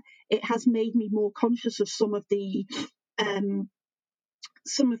outset, it has made me more conscious of some of the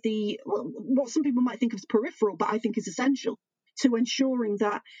what some people might think of as peripheral, but I think is essential to ensuring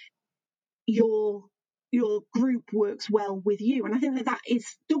that your group works well with you. And I think that is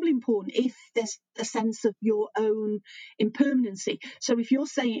doubly important if there's a sense of your own impermanency. So if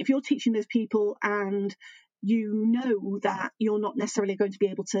you're teaching those people and you know that you're not necessarily going to be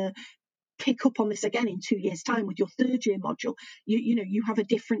able to pick up on this again in 2 years' time with your 3rd year module, you have a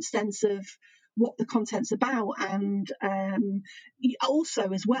different sense of what the content's about, and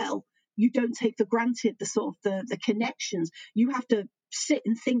also as well, you don't take for granted the sort of the connections. You have to sit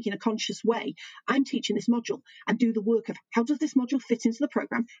and think in a conscious way. I'm teaching this module, and do the work of how does this module fit into the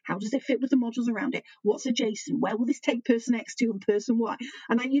program? How does it fit with the modules around it? What's adjacent? Where will this take person X to and person Y?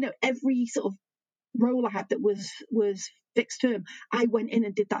 And every sort of role I had that was fixed term, I went in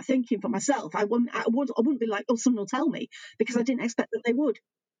and did that thinking for myself. I wouldn't be like, oh, someone will tell me, because I didn't expect that they would.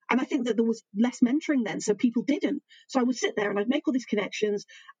 And I think that there was less mentoring then, so people didn't. So I would sit there and I'd make all these connections,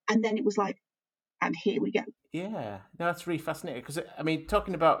 and then it was like, and here we go. Yeah, no, that's really fascinating, because I mean,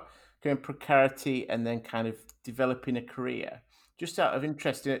 talking about going precarity and then kind of developing a career, just out of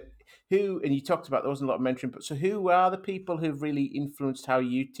interest, who, and you talked about there wasn't a lot of mentoring, but so who are the people who've really influenced how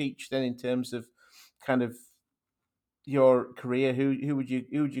you teach then, in terms of kind of your career, who would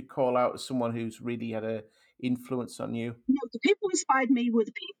you call out as someone who's really had a influence on you? The people who inspired me were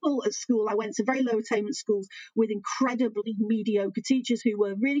the people at school. I went to very low attainment schools with incredibly mediocre teachers who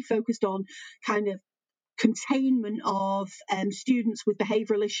were really focused on kind of containment of students with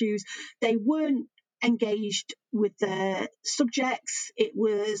behavioural issues. They weren't engaged with their subjects. It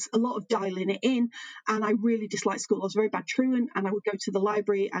was a lot of dialing it in, and I really disliked school. I was a very bad truant, and I would go to the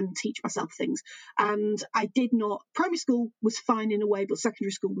library and teach myself things. And I did not. Primary school was fine in a way, but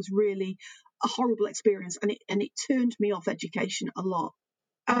secondary school was really a horrible experience, and it turned me off education a lot.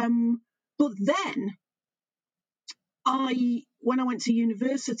 But then when I went to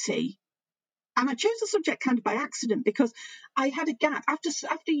university, and I chose the subject kind of by accident because I had a gap after.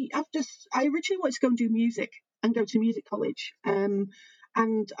 I originally wanted to go and do music and go to music college.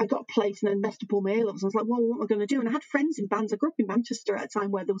 And I got a place and then messed up all my A-levels. I was like, well, what am I going to do? And I had friends in bands. I grew up in Manchester at a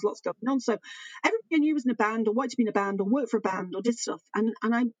time where there was lots going on. So everybody I knew was in a band or wanted to be in a band or worked for a band or did stuff. And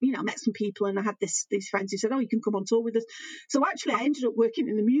I, met some people, and I had these friends who said, oh, you can come on tour with us. So actually I ended up working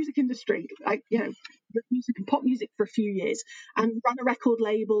in the music industry, music and pop music for a few years, and ran a record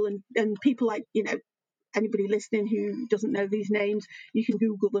label, and people like, anybody listening who doesn't know these names, you can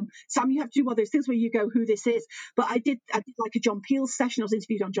Google them. Sam, you have to do one of those things where you go, who this is. But I did like a John Peel session. I was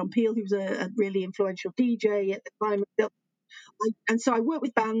interviewed on John Peel, who was a really influential DJ at the time. And so I worked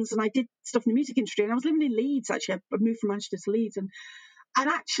with bands, and I did stuff in the music industry. And I was living in Leeds, actually. I moved from Manchester to Leeds. And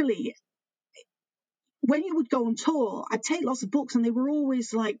actually, when you would go on tour, I'd take lots of books, and they were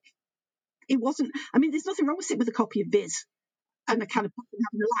always like, it wasn't, there's nothing wrong with sitting with a copy of Viz and a kind of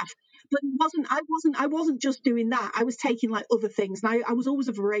having a laugh. But I wasn't just doing that. I was taking like other things. And I was always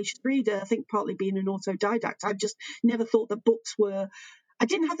a voracious reader, I think partly being an autodidact. I just never thought that books were, I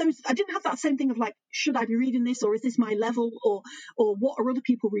didn't have that same thing of like, should I be reading this, or is this my level, or what are other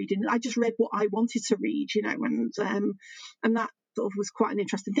people reading? I just read what I wanted to read, and that sort of was quite an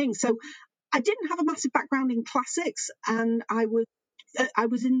interesting thing. So I didn't have a massive background in classics, and I was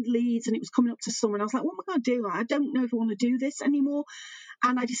in Leeds, and it was coming up to summer, and I was like, what am I going to do? I don't know if I want to do this anymore.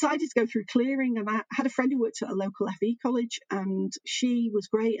 And I decided to go through clearing, and I had a friend who worked at a local FE college, and she was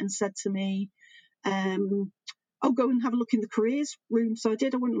great and said to me, I'll go and have a look in the careers room. So I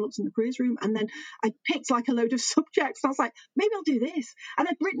did. I went and looked in the careers room, and then I picked like a load of subjects. I was like, maybe I'll do this. And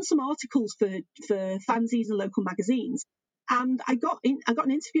I'd written some articles for fanzines and local magazines. And I got an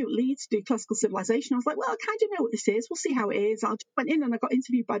interview at Leeds to do classical civilization. I was like, well, I kind of know what this is. We'll see how it is. I just went in, and I got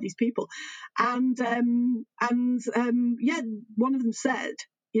interviewed by these people. And one of them said,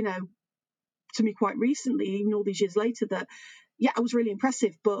 to me quite recently, even all these years later, that, I was really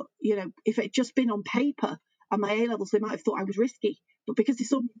impressive. But, if it had just been on paper and my A-levels, they might have thought I was risky. But because they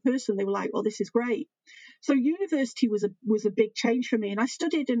saw me in person, they were like, oh, this is great. So university was a big change for me. And I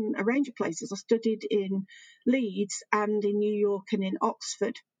studied in a range of places. I studied in Leeds and in New York and in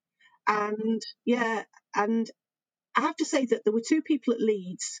Oxford. And I have to say that there were two people at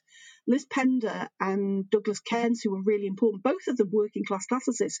Leeds, Liz Pender and Douglas Cairns, who were really important. Both of them working class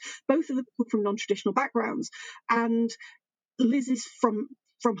classicists, both of them from non-traditional backgrounds. And Liz is from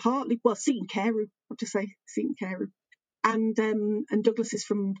Hartley, Seaton Carew, I have to say, Seaton Carew. And Douglas is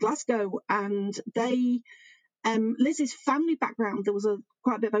from Glasgow, and Liz's family background, there was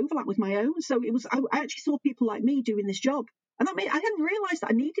quite a bit of overlap with my own. So I actually saw people like me doing this job. And I hadn't realised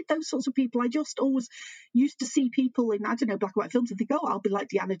that I needed those sorts of people. I just always used to see people in, black and white films and think, oh, I'll be like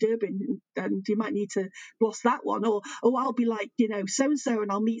Deanna Durbin, and you might need to gloss that one. Or I'll be like, so-and-so,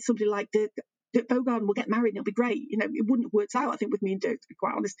 and I'll meet somebody like Dirk Bogarde, and we'll get married and it'll be great. It wouldn't have worked out, I think, with me and Dirk, to be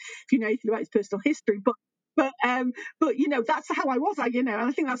quite honest, if you know anything about his personal history. But that's how I was. And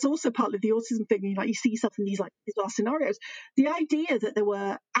I think that's also partly the autism thing. You see yourself in these bizarre scenarios. The idea that there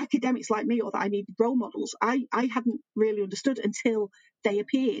were academics like me, or that I needed role models, I hadn't really understood until they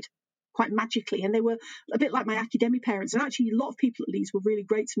appeared quite magically. And they were a bit like my academic parents. And actually, a lot of people at Leeds were really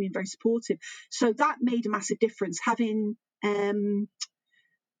great to me and very supportive. So that made a massive difference. Having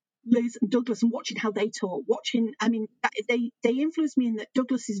Liz and Douglas and watching how they talk, they influenced me in that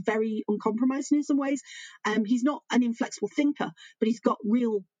Douglas is very uncompromising in some ways. He's not an inflexible thinker, but he's got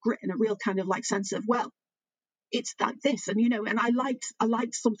real grit and a real kind of like sense of, well, it's like this. And, and I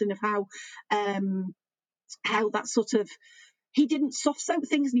liked something of how that sort of, he didn't soft soap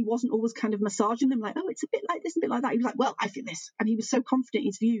things, and he wasn't always kind of massaging them like, oh, it's a bit like this, a bit like that. He was like, well, I think this. And he was so confident in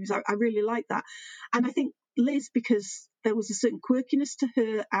his views. I really like that. And I think Liz, because there was a certain quirkiness to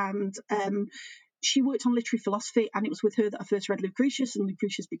her, and she worked on literary philosophy, and it was with her that I first read Lucretius, and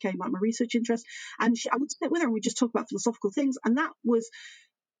Lucretius became like my research interest. And I would sit with her and we'd just talk about philosophical things, and that was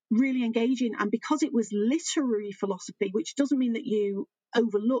really engaging. And because it was literary philosophy, which doesn't mean that you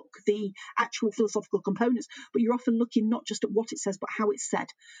overlook the actual philosophical components, but you're often looking not just at what it says, but how it's said.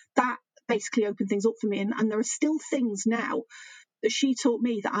 That basically opened things up for me. And there are still things now that she taught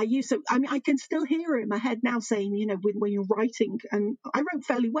me that I use. So, I mean, I can still hear her in my head now saying, when you're writing, and I wrote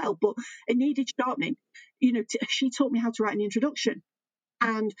fairly well, but it needed sharpening. She taught me how to write an introduction.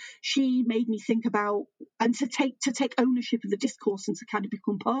 And she made me think about and to take ownership of the discourse and to kind of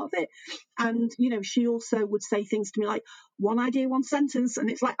become part of it. And she also would say things to me like, one idea, one sentence, and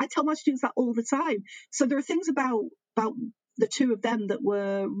it's like I tell my students that all the time. So there are things about the two of them that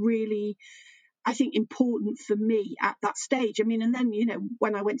were really, I think, important for me at that stage. I mean, and then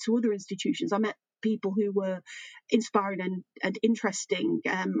when I went to other institutions, I met people who were inspiring and interesting,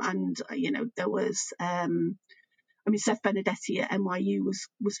 and there was. Seth Benedetti at NYU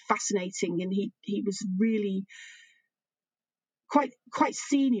was fascinating, and he was really quite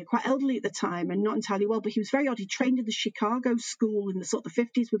senior, quite elderly at the time, and not entirely well, but he was very odd. He trained in the Chicago School in the sort of the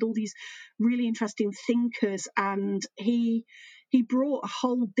 50s with all these really interesting thinkers, and he brought a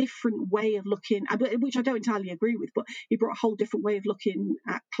whole different way of looking, which I don't entirely agree with, but he brought a whole different way of looking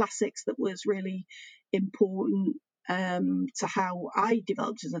at classics that was really important to how I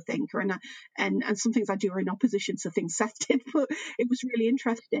developed as a thinker, and some things I do are in opposition to things Seth did, but it was really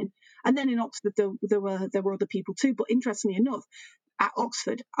interesting. And then in Oxford there were other people too, but interestingly enough, at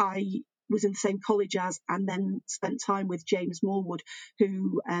Oxford I was in the same college as, and then spent time with James Morwood,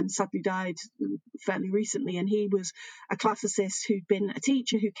 who sadly died fairly recently, and he was a classicist who'd been a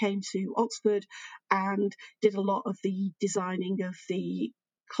teacher who came to Oxford and did a lot of the designing of the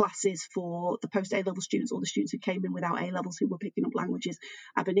classes for the post A-level students, or the students who came in without A-levels who were picking up languages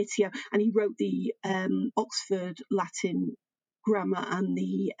ab initio, and he wrote the Oxford Latin grammar and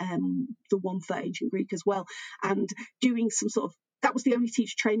the one for ancient Greek as well, and doing some sort of, that was the only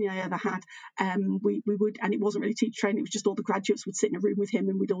teacher training I ever had. We would, and it wasn't really teacher training, it was just all the graduates would sit in a room with him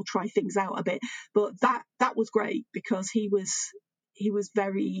and we'd all try things out a bit. But that was great because he was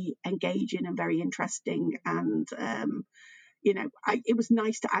very engaging and very interesting, and it was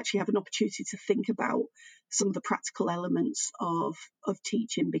nice to actually have an opportunity to think about some of the practical elements of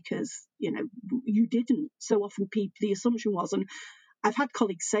teaching, because you didn't. So often the assumption was, and I've had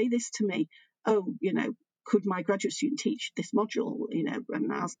colleagues say this to me, could my graduate student teach this module?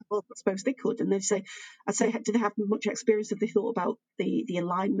 And I was like, well, I suppose they could. And I'd say, do they have much experience? Have they thought about the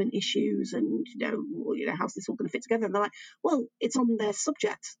alignment issues and how's this all going to fit together? And they're like, well, it's on their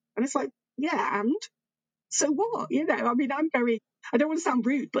subject. And it's like, yeah, and so what? I don't want to sound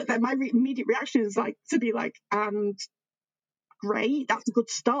rude, but then my immediate reaction is to be like, and great, that's a good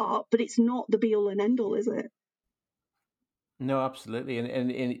start, but it's not the be all and end all, is it? No, absolutely,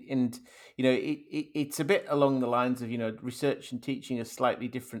 and it's a bit along the lines of research and teaching are slightly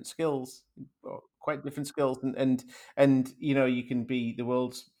different skills, or quite different skills, and you can be the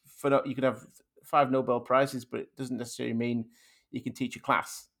world's you could have 5 Nobel Prizes, but it doesn't necessarily mean you can teach a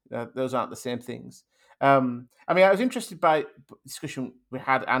class. Those aren't the same things. I was interested by the discussion we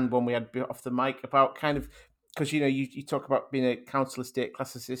had and one we had off the mic about kind of, because you talk about being a council estate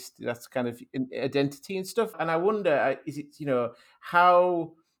classicist, that's kind of identity and stuff, and I wonder, is it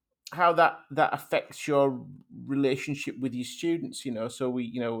how that affects your relationship with your students, so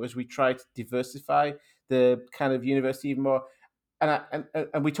we as we try to diversify the kind of university even more,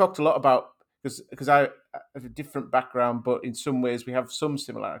 and we talked a lot about, because I have a different background, but in some ways we have some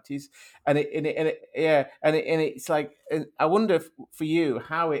similarities, and it's like, and I wonder for you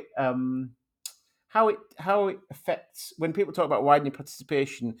how it affects when people talk about widening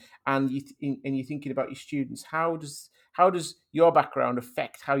participation, and you're thinking about your students. How does your background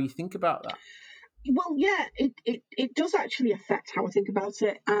affect how you think about that? Well, yeah, it does actually affect how I think about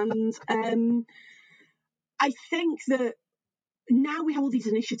it, and I think that now we have all these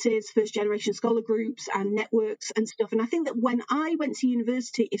initiatives, first generation scholar groups and networks and stuff. And I think that when I went to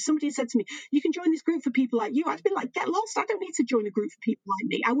university, if somebody had said to me, you can join this group for people like you, I'd be like, get lost. I don't need to join a group for people like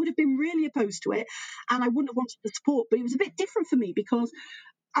me. I would have been really opposed to it, and I wouldn't have wanted the support. But it was a bit different for me, because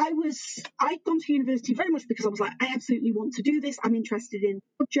I'd gone to university very much because I was like, I absolutely want to do this. I'm interested in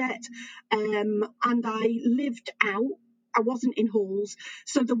the subject. And I lived out. I wasn't in halls.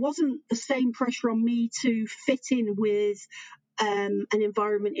 So there wasn't the same pressure on me to fit in with an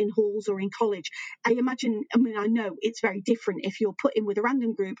environment in halls or in college. I know it's very different if you're put in with a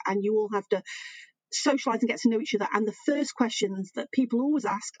random group and you all have to socialize and get to know each other. And the first questions that people always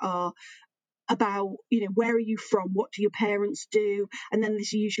ask are about, where are you from? What do your parents do? And then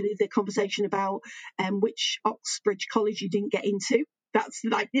there's usually the conversation about which Oxbridge College you didn't get into. That's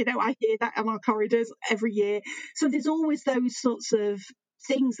I hear that on our corridors every year. So there's always those sorts of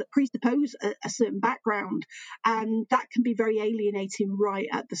things that presuppose a certain background, and that can be very alienating right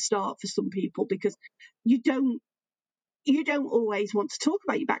at the start for some people, because you don't always want to talk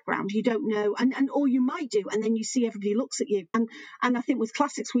about your background. You don't know, and or you might do, and then you see everybody looks at you. And I think with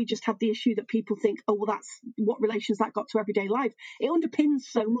classics, we just have the issue that people think, oh, well, that's what relations that got to everyday life. It underpins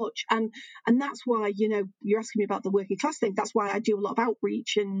so much, and that's why, you're asking me about the working class thing. That's why I do a lot of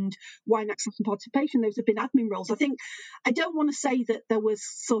outreach and wine access and participation. Those have been admin roles. I don't want to say that there was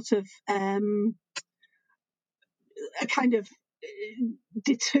sort of a kind of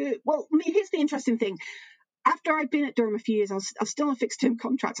deter. Well, I mean, here's the interesting thing. After I'd been at Durham a few years, I was still on a fixed term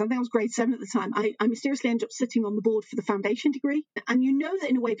contract. I think I was grade 7 at the time. I mysteriously ended up sitting on the board for the foundation degree. And you know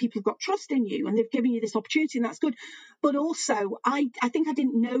that in a way people have got trust in you and they've given you this opportunity, and that's good. But also, I think I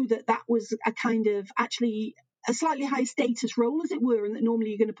didn't know that was a kind of actually a slightly higher status role, as it were, and that normally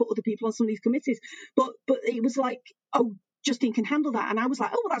you're going to put other people on some of these committees. But it was like, oh, Justine can handle that. And I was like,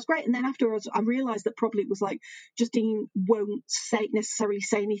 oh, well, that's great. And then afterwards, I realised that probably it was like Justine won't necessarily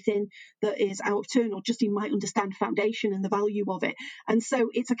say anything that is out of turn, or Justine might understand foundation and the value of it. And so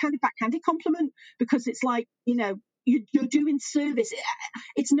it's a kind of backhanded compliment, because it's like, you're doing service.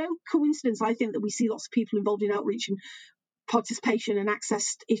 It's no coincidence, I think, that we see lots of people involved in outreach and participation and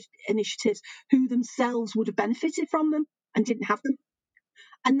access initiatives who themselves would have benefited from them and didn't have them.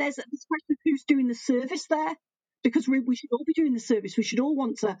 And there's this question of who's doing the service there, because we should all be doing the service. We should all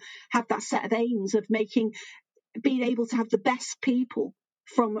want to have that set of aims of being able to have the best people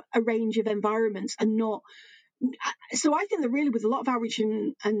from a range of environments, and not. So I think that really, with a lot of outreach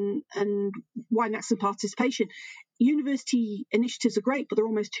and wine access and participation, university initiatives are great, but they're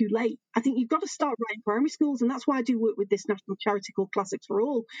almost too late. I think you've got to start right in primary schools, and that's why I do work with this national charity called Classics for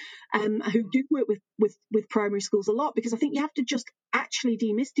All, who do work with primary schools a lot, because I think you have to just actually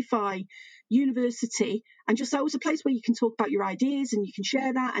demystify university and just so it's a place where you can talk about your ideas and you can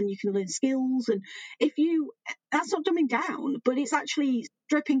share that and you can learn skills. And that's not dumbing down, but it's actually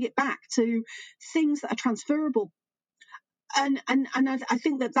stripping it back to things that are transferable. And I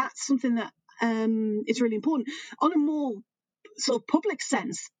think that that's something that is really important. On a more sort of public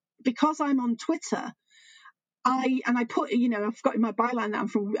sense, because I'm on Twitter, I put, I've got in my byline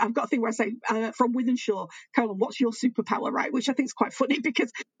that I've got a thing where I say from Wythenshawe, Colin, what's your superpower, right? Which I think is quite funny,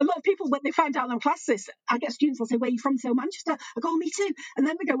 because a lot of people, when they find out I'm classicist, I get students, they'll say, where are you from? Say, oh, Manchester. I go, oh, me too. And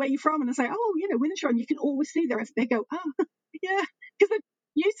then they go, where are you from? And I say, oh, Wythenshawe. And you can always see they go, oh, yeah. Because they're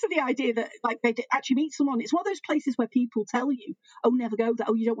used to the idea that like they actually meet someone. It's one of those places where people tell you, oh, never go there.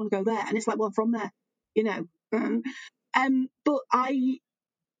 Oh, you don't want to go there. And it's like, well, I'm from there, But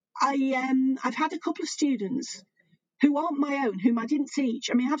I've had a couple of students who aren't my own, whom I didn't teach.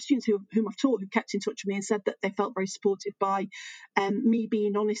 I mean, I have students whom I've taught who kept in touch with me and said that they felt very supported by me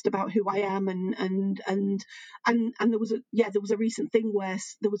being honest about who I am, and there was a recent thing where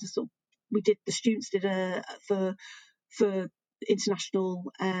there was the students did for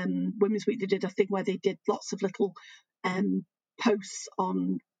International Women's Week, they did a thing where they did lots of little posts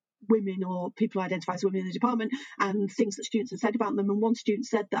on women or people who identify as women in the department and things that students had said about them. And one student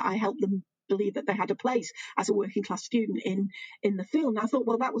said that I helped them believe that they had a place as a working class student in the field. And I thought,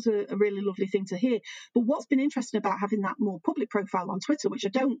 well, that was a really lovely thing to hear. But what's been interesting about having that more public profile on Twitter, which I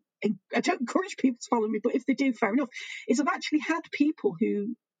don't encourage people to follow me, but if they do, fair enough, is I've actually had people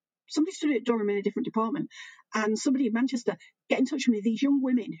somebody studied at Durham in a different department, and somebody in Manchester get in touch with me, these young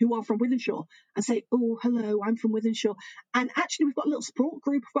women who are from Wythenshawe, and say, oh, hello, I'm from Wythenshawe. And actually, we've got a little support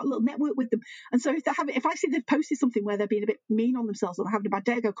group, we've got a little network with them. And so if I see they've posted something where they're being a bit mean on themselves or they're having a bad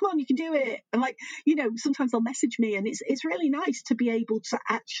day, I go, come on, you can do it. And sometimes they'll message me, and it's really nice to be able to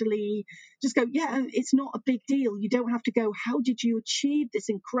actually just go, yeah, it's not a big deal. You don't have to go, how did you achieve this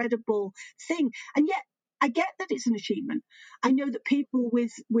incredible thing? And yet, I get that it's an achievement. I know that people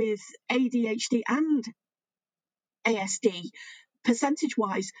with ADHD and ASD,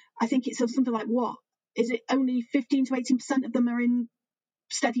 percentage-wise, I think it's something like, what? Is it only 15 to 18% of them are in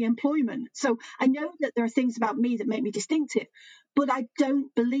steady employment? So I know that there are things about me that make me distinctive, but I don't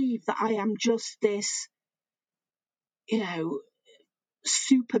believe that I am just this,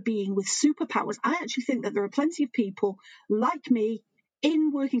 super being with superpowers. I actually think that there are plenty of people like me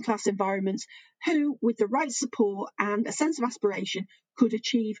in working class environments who, with the right support and a sense of aspiration, could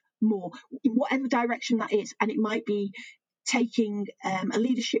achieve more in whatever direction that is. And it might be taking a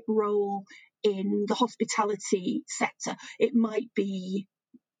leadership role in the hospitality sector. It might be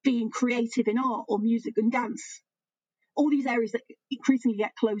being creative in art or music and dance. All these areas that increasingly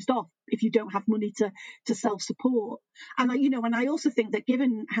get closed off if you don't have money to self-support. And I also think that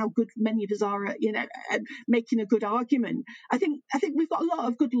given how good many of us are at making a good argument, I think we've got a lot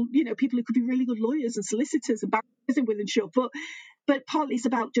of good people who could be really good lawyers and solicitors and barristers in Wythenshawe. But But partly it's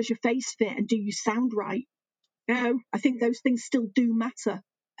about, does your face fit and do you sound right? I think those things still do matter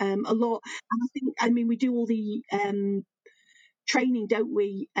a lot. And I mean, we do all the training, don't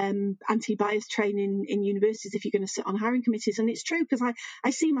we? Anti-bias training in universities if you're going to sit on hiring committees. And it's true, because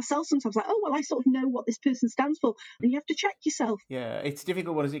I see myself sometimes like, oh, well, I sort of know what this person stands for. And you have to check yourself. Yeah, it's a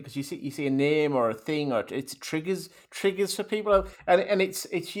difficult one, isn't it? Because you see a name or a thing, or it's triggers for people, and it's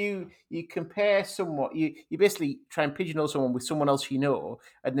you compare somewhat. You basically try and pigeonhole someone with someone else you know,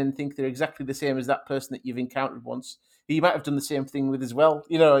 and then think they're exactly the same as that person that you've encountered once, who you might have done the same thing with as well.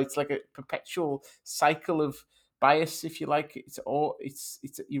 It's like a perpetual cycle of bias, if you like. It's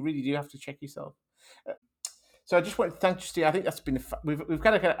you really do have to check yourself. So I just want to thank Justine. I think that's been we've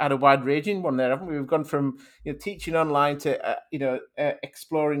kind of had a wide ranging one there, haven't we? We've gone from teaching online to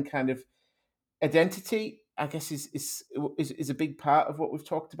exploring kind of identity. I guess is a big part of what we've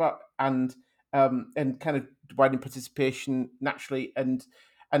talked about, and kind of widening participation naturally, and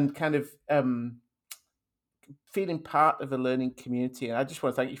kind of feeling part of a learning community. And I just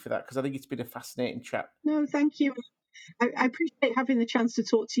want to thank you for that, because I think it's been a fascinating chat. No, thank you. I appreciate having the chance to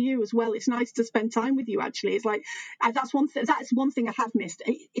talk to you as well. It's nice to spend time with you, actually. It's like, that's one thing I have missed.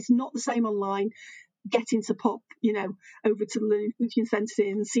 It's not the same online, getting to pop, over to the Learning Teaching Centre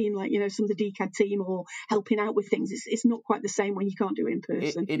and seeing some of the DCAD team or helping out with things. It's not quite the same when you can't do it in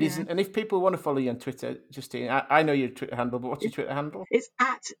person. It isn't. And if people want to follow you on Twitter, Justine, I know your Twitter handle, but what's your Twitter handle? It's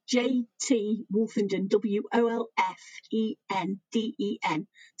at JT Wolfenden, WOLFENDEN.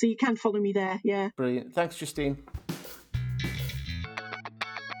 So you can follow me there. Yeah. Brilliant. Thanks, Justine.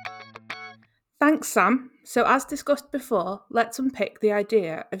 Thanks, Sam. So as discussed before, let's unpick the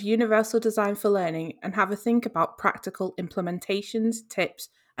idea of universal design for learning and have a think about practical implementations, tips,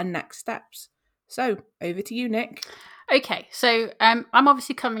 and next steps. So over to you, Nick. Okay, so I'm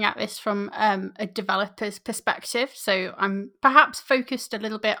obviously coming at this from a developer's perspective. So I'm perhaps focused a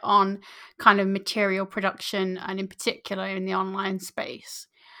little bit on kind of material production, and in particular in the online space.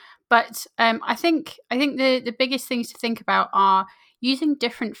 But I think the biggest things to think about are using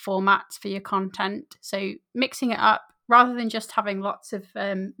different formats for your content. So mixing it up rather than just having lots of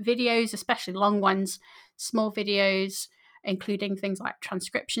videos, especially long ones, small videos, including things like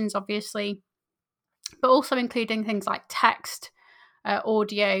transcriptions, obviously, but also including things like text,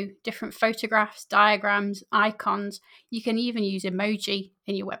 audio, different photographs, diagrams, icons. You can even use emoji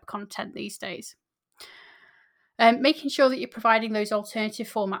in your web content these days. Making sure that you're providing those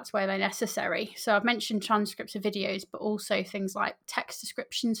alternative formats where they're necessary. So I've mentioned transcripts of videos, but also things like text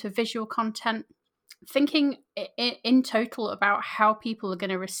descriptions for visual content. Thinking in total about how people are going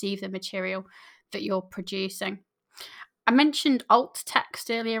to receive the material that you're producing. I mentioned alt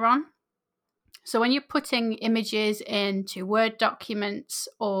text earlier on. So when you're putting images into Word documents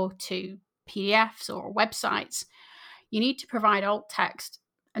or to PDFs or websites, you need to provide alt text.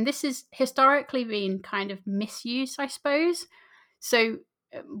 And this has historically been kind of misused, I suppose. So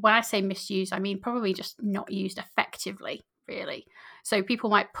when I say misused, I mean probably just not used effectively, really. So people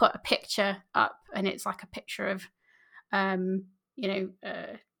might put a picture up and it's like a picture of, a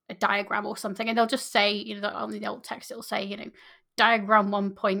diagram or something. And they'll just say, on the alt text, it'll say, diagram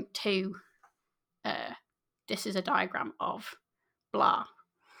 1.2, this is a diagram of blah.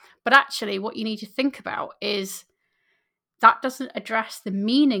 But actually what you need to think about is that doesn't address the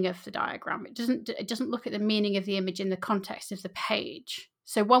meaning of the diagram. It doesn't look at the meaning of the image in the context of the page.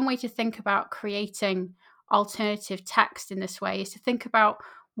 So one way to think about creating alternative text in this way is to think about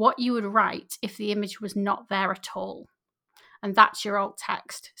what you would write if the image was not there at all. And that's your alt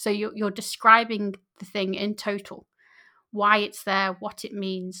text. So you're describing the thing in total, why it's there, what it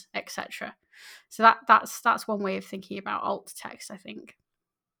means, etc. So that's one way of thinking about alt text, I think.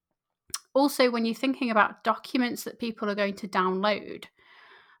 Also, when you're thinking about documents that people are going to download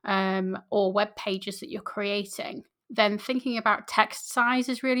or web pages that you're creating, then thinking about text size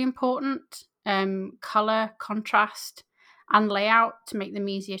is really important. Color, contrast, and layout to make them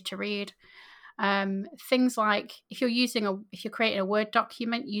easier to read. Things like if you're creating a Word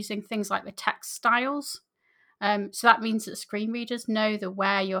document, using things like the text styles. So that means that screen readers know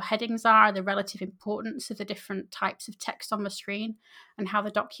where your headings are, the relative importance of the different types of text on the screen, and how the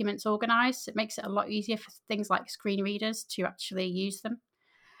document's organized. It makes it a lot easier for things like screen readers to actually use them.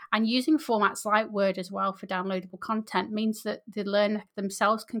 And using formats like Word as well for downloadable content means that the learner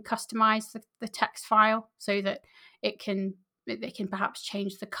themselves can customize the text file so that they can perhaps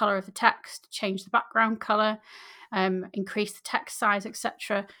change the color of the text, change the background color, increase the text size,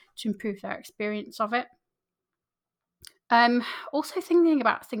 etc., to improve their experience of it. Also thinking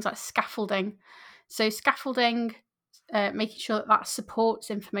about things like scaffolding. So scaffolding making sure that that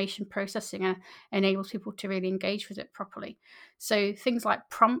supports information processing and enables people to really engage with it properly. So things like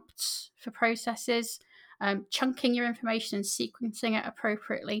prompts for processes, chunking your information and sequencing it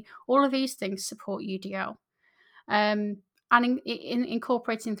appropriately, all of these things support UDL. And in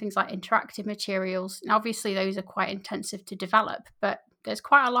incorporating things like interactive materials. Now, obviously, those are quite intensive to develop, but there's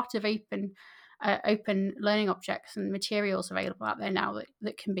quite a lot of open learning objects and materials available out there now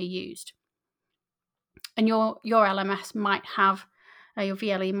that can be used. And your LMS might have, your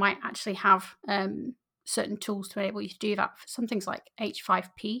VLE might actually have certain tools to enable you to do that for some things like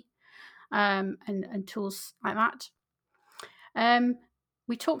H5P and tools like that.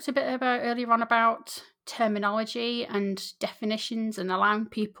 We talked a bit earlier on about terminology and definitions and allowing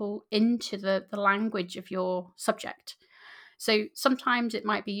people into the language of your subject. So sometimes it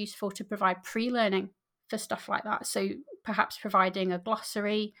might be useful to provide pre-learning for stuff like that. So perhaps providing a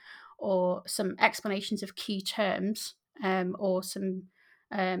glossary or some explanations of key terms or some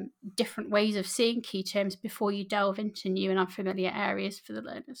different ways of seeing key terms before you delve into new and unfamiliar areas for the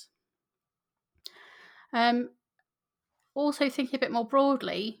learners. Also thinking a bit more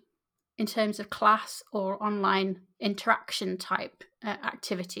broadly in terms of class or online interaction type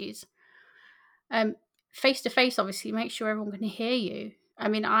activities. Face-to-face, obviously, make sure everyone can hear you. I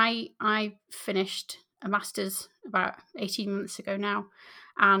mean, I finished a master's about 18 months ago now,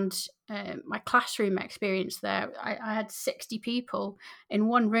 and my classroom experience there, I had 60 people in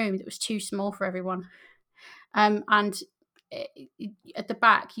one room that was too small for everyone. And at the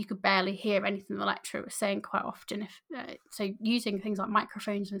back, you could barely hear anything the lecturer was saying quite often. So using things like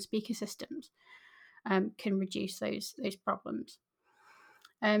microphones and speaker systems can reduce those problems.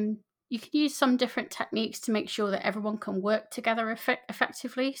 You can use some different techniques to make sure that everyone can work together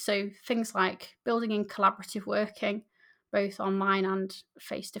effectively. So things like building in collaborative working, both online and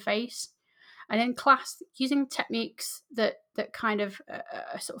face-to-face. And in class, using techniques that kind of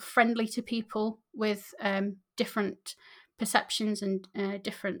are sort of friendly to people with different perceptions and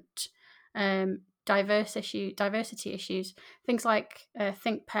different diversity issues. Things like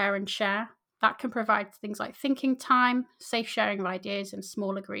think, pair, and share. That can provide things like thinking time, safe sharing of ideas in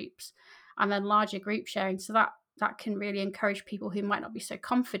smaller groups, and then larger group sharing. So that can really encourage people who might not be so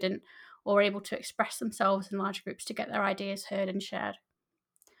confident or able to express themselves in larger groups to get their ideas heard and shared.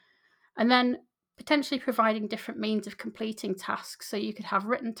 And then potentially providing different means of completing tasks. So you could have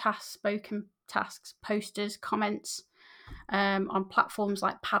written tasks, spoken tasks, posters, comments on platforms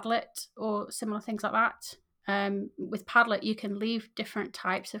like Padlet or similar things like that. With Padlet, you can leave different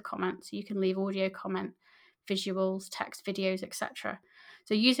types of comments. You can leave audio comment, visuals, text, videos, etc.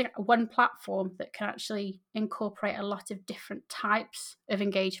 So using one platform that can actually incorporate a lot of different types of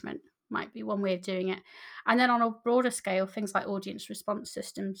engagement might be one way of doing it. And then on a broader scale, things like audience response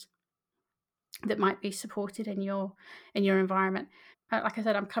systems that might be supported in your environment. Like I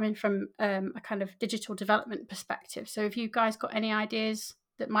said, I'm coming from a kind of digital development perspective. So if you guys got any ideas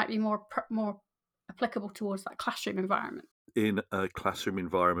that might be more applicable towards that classroom environment. In a classroom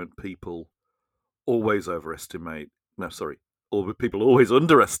environment, people always people always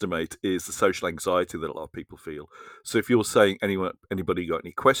underestimate is the social anxiety that a lot of people feel. So if you're saying anybody got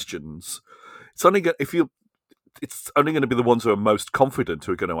any questions, it's only going to be the ones who are most confident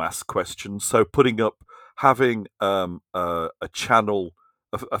who are going to ask questions. So having a channel,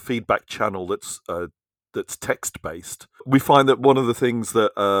 a feedback channel that's text based. We find that one of the things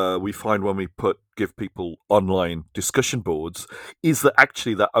that we find when we give people online discussion boards is that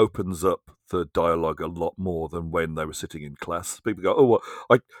actually that opens up the dialogue a lot more than when they were sitting in class. People go, "Oh,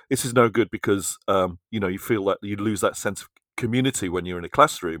 well, this is no good," because you feel that you lose that sense of community when you're in a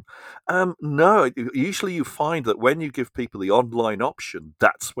classroom. No, usually you find that when you give people the online option,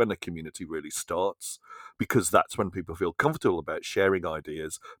 that's when a community really starts, because that's when people feel comfortable about sharing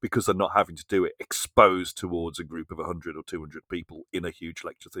ideas, because they're not having to do it exposed towards a group of 100 or 200 people in a huge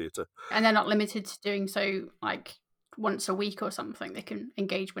lecture theatre. And they're not limited to doing so like once a week or something. They can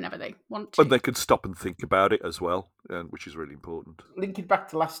engage whenever they want to. And they can stop and think about it as well, which is really important. Linking back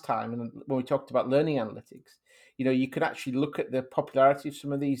to last time and when we talked about learning analytics, you can actually look at the popularity of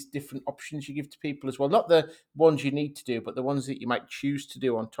some of these different options you give to people as well. Not the ones you need to do, but the ones that you might choose to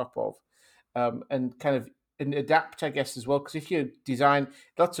do on top of, and kind of adapt, I guess, as well. Because if you design,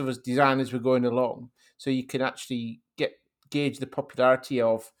 lots of us design as we're going along, so you can actually gauge the popularity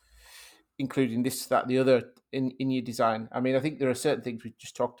of including this, that, the other in your design. I mean, I think there are certain things we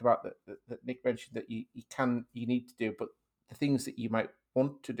just talked about that Nick mentioned that you need to do, but the things that you might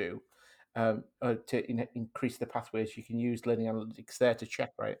want to do to increase the pathways, you can use learning analytics there to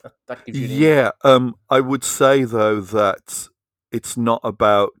check, right? That gives you I would say though that it's not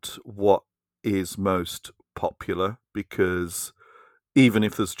about what is most popular because even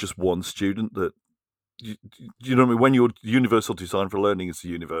if there's just one student that you know what I mean, when your universal design for learning is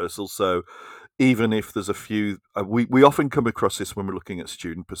universal, so even if there's a few, we often come across this when we're looking at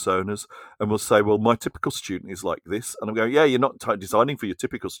student personas, and we'll say, well, my typical student is like this, and I'm going, yeah, you're not designing for your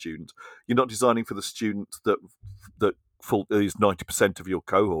typical student. You're not designing for the student that is 90% of your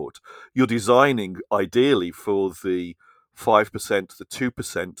cohort. You're designing ideally for the 5%, the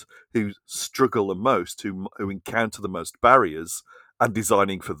 2% who struggle the most, who encounter the most barriers, and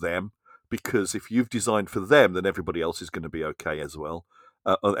designing for them. Because if you've designed for them, then everybody else is going to be okay as well.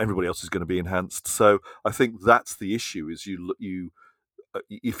 Everybody else is going to be enhanced. So I think that's the issue: is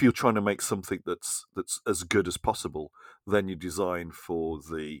if you're trying to make something that's as good as possible, then you design for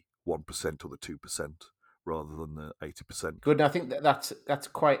the 1% or the 2% rather than the 80%. Good. And I think that's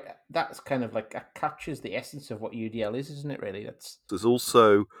kind of like that captures the essence of what UDL is, isn't it? Really, there's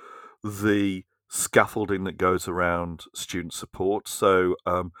also the scaffolding that goes around student support. So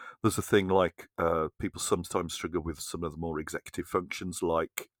there's a thing like people sometimes struggle with some of the more executive functions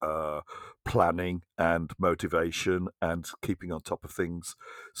like planning and motivation and keeping on top of things.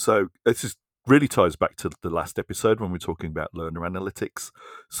 So this is really ties back to the last episode when we're talking about learner analytics.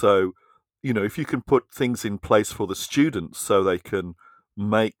 So, you know, if you can put things in place for the students so they can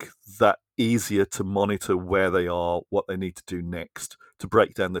make that easier to monitor where they are, what they need to do next, to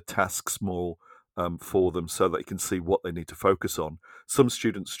break down the tasks more for them so they can see what they need to focus on. Some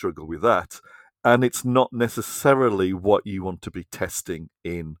students struggle with that, and it's not necessarily what you want to be testing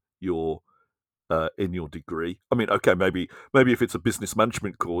in your degree. I mean, okay, maybe if it's a business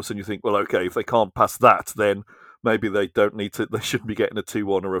management course and you think, well, okay, if they can't pass that, then maybe they don't need to. They shouldn't be getting a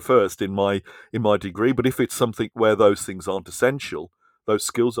 2-1 or a first in my degree. But if it's something where those things aren't essential, those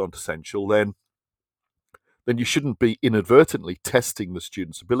skills aren't essential, then you shouldn't be inadvertently testing the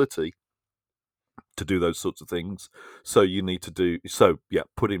student's ability to do those sorts of things. So you need to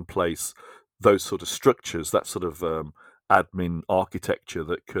put in place those sort of structures, that sort of admin architecture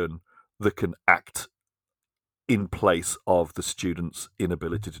that can act in place of the student's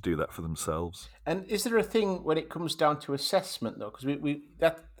inability to do that for themselves. And is there a thing when it comes down to assessment though? Because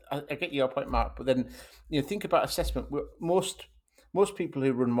I get your point, Mark, but then think about assessment. Most people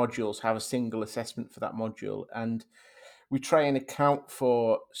who run modules have a single assessment for that module, and we try and account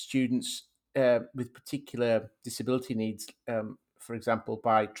for students with particular disability needs, for example,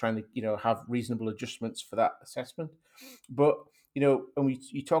 by trying to have reasonable adjustments for that assessment. But and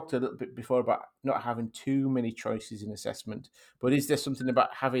you talked a little bit before about not having too many choices in assessment. But is there something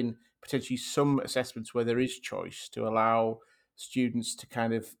about having potentially some assessments where there is choice to allow students to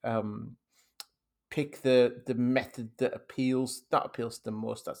kind of pick the method that appeals to them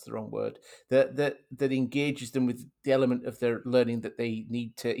most, that's the wrong word, that engages them with the element of their learning that they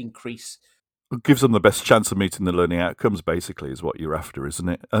need to increase? It gives them the best chance of meeting the learning outcomes, basically, is what you're after, isn't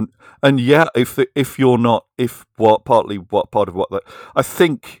it? And yeah, if you're not, I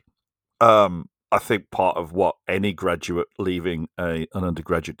think part of what any graduate leaving an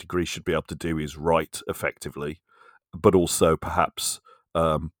undergraduate degree should be able to do is write effectively, but also perhaps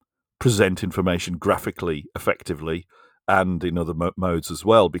present information graphically effectively and in other modes as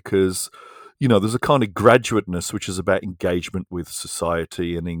well, because there's a kind of graduateness which is about engagement with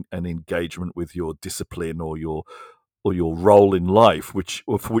society and engagement with your discipline or your role in life,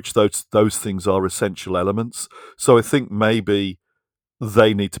 for which those things are essential elements. So I think maybe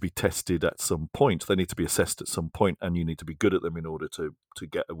they need to be tested at some point. They need to be assessed at some point, and you need to be good at them in order to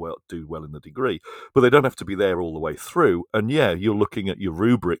do well in the degree. But they don't have to be there all the way through. And yeah, you're looking at your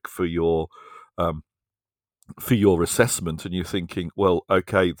rubric for your assessment, and you're thinking, well,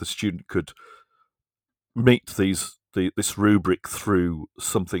 okay, the student could meet this rubric through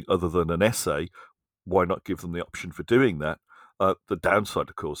something other than an essay. Why not give them the option for doing that? The downside,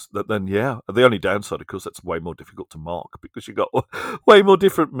 of course, the only downside, of course, that's way more difficult to mark because you've got way more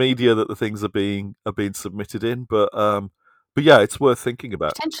different media that the things are being submitted in. But yeah, it's worth thinking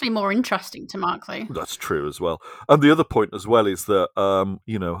about. Potentially more interesting to mark, though. That's true as well. And the other point as well is that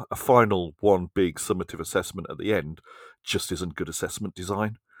a final one big summative assessment at the end just isn't good assessment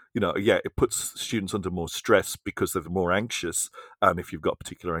design. It puts students under more stress because they're more anxious, and if you've got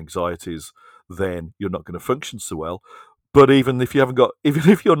particular anxieties, then you're not going to function so well. But even if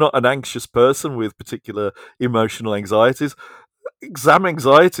you're not an anxious person with particular emotional anxieties, exam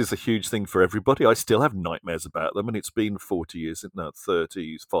anxiety is a huge thing for everybody. I still have nightmares about them, and it's been 35 years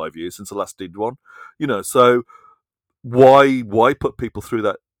since I last did one. So why put people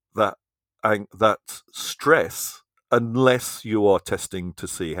through that stress unless you are testing to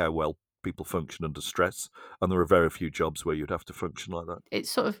see how well people function under stress? And there are very few jobs where you'd have to function like that.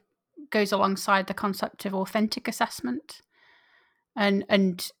 It's sort of goes alongside the concept of authentic assessment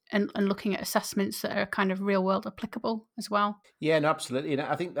and looking at assessments that are kind of real world applicable as well. Yeah, no, absolutely. And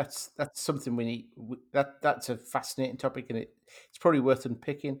I think that's something we need. That's a fascinating topic, and it's probably worth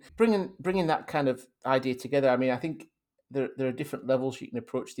unpicking. Bringing that kind of idea together. I mean, I think there are different levels you can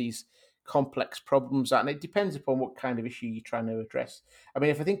approach these complex problems at, and it depends upon what kind of issue you're trying to address. I mean,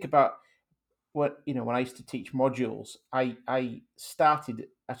 if I think about when I used to teach modules, I started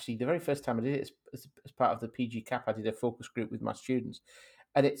actually the very first time I did it as part of the PG CAP. I did a focus group with my students,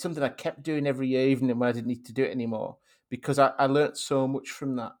 and it's something I kept doing every year, even when I didn't need to do it anymore, because I learnt so much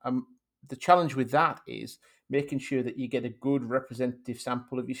from that. The challenge with that is making sure that you get a good representative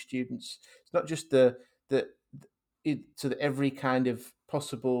sample of your students. It's not just so that every kind of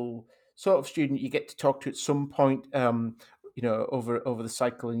possible sort of student you get to talk to at some point, over the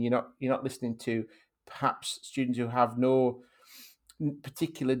cycle, and you're not listening to perhaps students who have no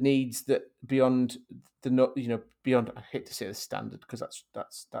particular needs that beyond beyond, I hate to say the standard, because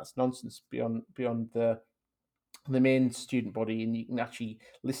that's nonsense, beyond the main student body, and you can actually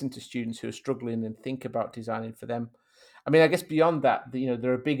listen to students who are struggling and think about designing for them. I mean, I guess beyond that,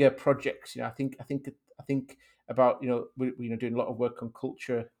 there are bigger projects. I think about we're doing a lot of work on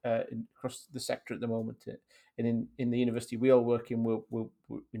culture across the sector at the moment, and in the university we all work in,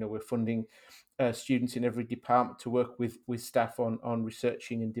 we're funding students in every department to work with staff on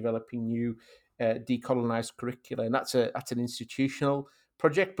researching and developing new decolonized curricula, and that's an institutional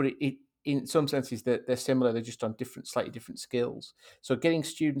project, but it in some senses they're similar. They're just on slightly different skills. So getting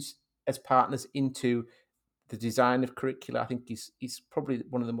students as partners into the design of curricula, I think, is probably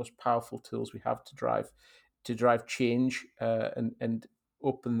one of the most powerful tools we have to drive change and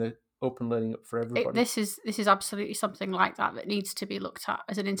open learning up for everybody. This is absolutely something like that needs to be looked at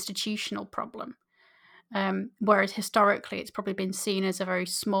as an institutional problem, whereas historically it's probably been seen as a very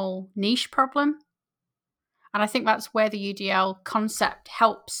small niche problem. And I think that's where the UDL concept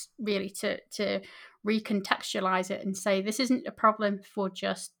helps really to recontextualize it and say this isn't a problem for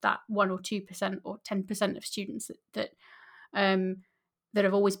just that 1 or 2% or 10% of students that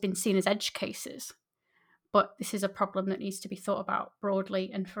have always been seen as edge cases. But this is a problem that needs to be thought about broadly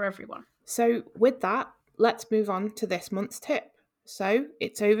and for everyone. So with that, let's move on to this month's tip. So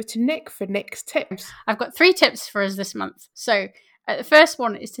it's over to Nick for Nick's tips. I've got 3 tips for us this month. So the first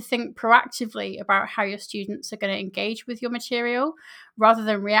one is to think proactively about how your students are going to engage with your material rather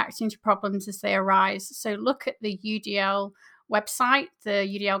than reacting to problems as they arise. So look at the UDL website, the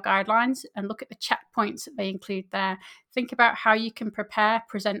UDL guidelines, and look at the checkpoints that they include there. Think about how you can prepare,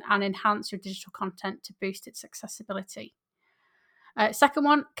 present, and enhance your digital content to boost its accessibility. Second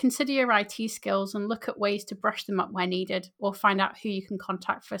one, consider your IT skills and look at ways to brush them up where needed, or find out who you can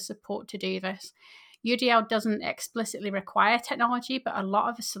contact for support to do this. UDL doesn't explicitly require technology, but a lot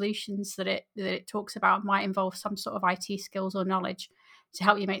of the solutions that it talks about might involve some sort of IT skills or knowledge to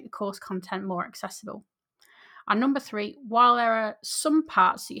help you make the course content more accessible. And number 3, while there are some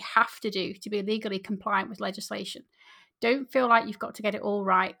parts that you have to do to be legally compliant with legislation, don't feel like you've got to get it all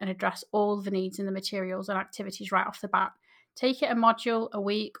right and address all the needs in the materials and activities right off the bat. Take it a module, a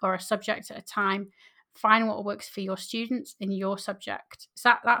week, or a subject at a time. Find what works for your students in your subject. It's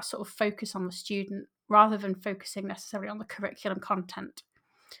that sort of focus on the student rather than focusing necessarily on the curriculum content.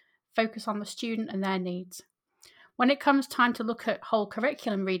 Focus on the student and their needs. When it comes time to look at whole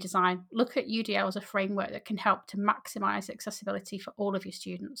curriculum redesign, look at UDL as a framework that can help to maximise accessibility for all of your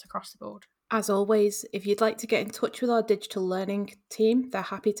students across the board. As always, if you'd like to get in touch with our digital learning team, they're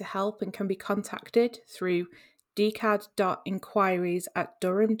happy to help and can be contacted through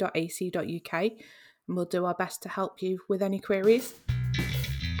dcad.inquiries@durham.ac.uk, and we'll do our best to help you with any queries.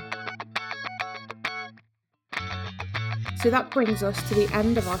 So that brings us to the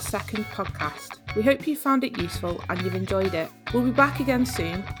end of our second podcast. We hope you found it useful and you've enjoyed it. We'll be back again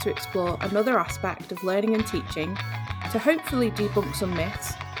soon to explore another aspect of learning and teaching, to hopefully debunk some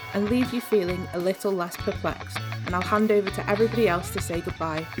myths and leave you feeling a little less perplexed. And I'll hand over to everybody else to say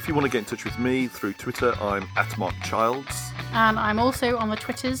goodbye. If you want to get in touch with me through Twitter, I'm @MarkChilds. And I'm also on the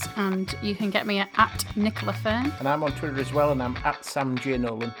Twitters, and you can get me at Nicola Fern. And I'm on Twitter as well, and I'm @Sam J.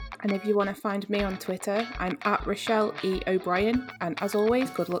 Nolan. And if you want to find me on Twitter, I'm @Rochelle E. O'Brien. And as always,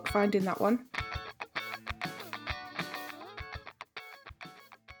 good luck finding that one.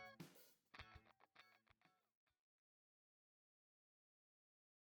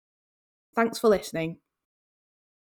 Thanks for listening.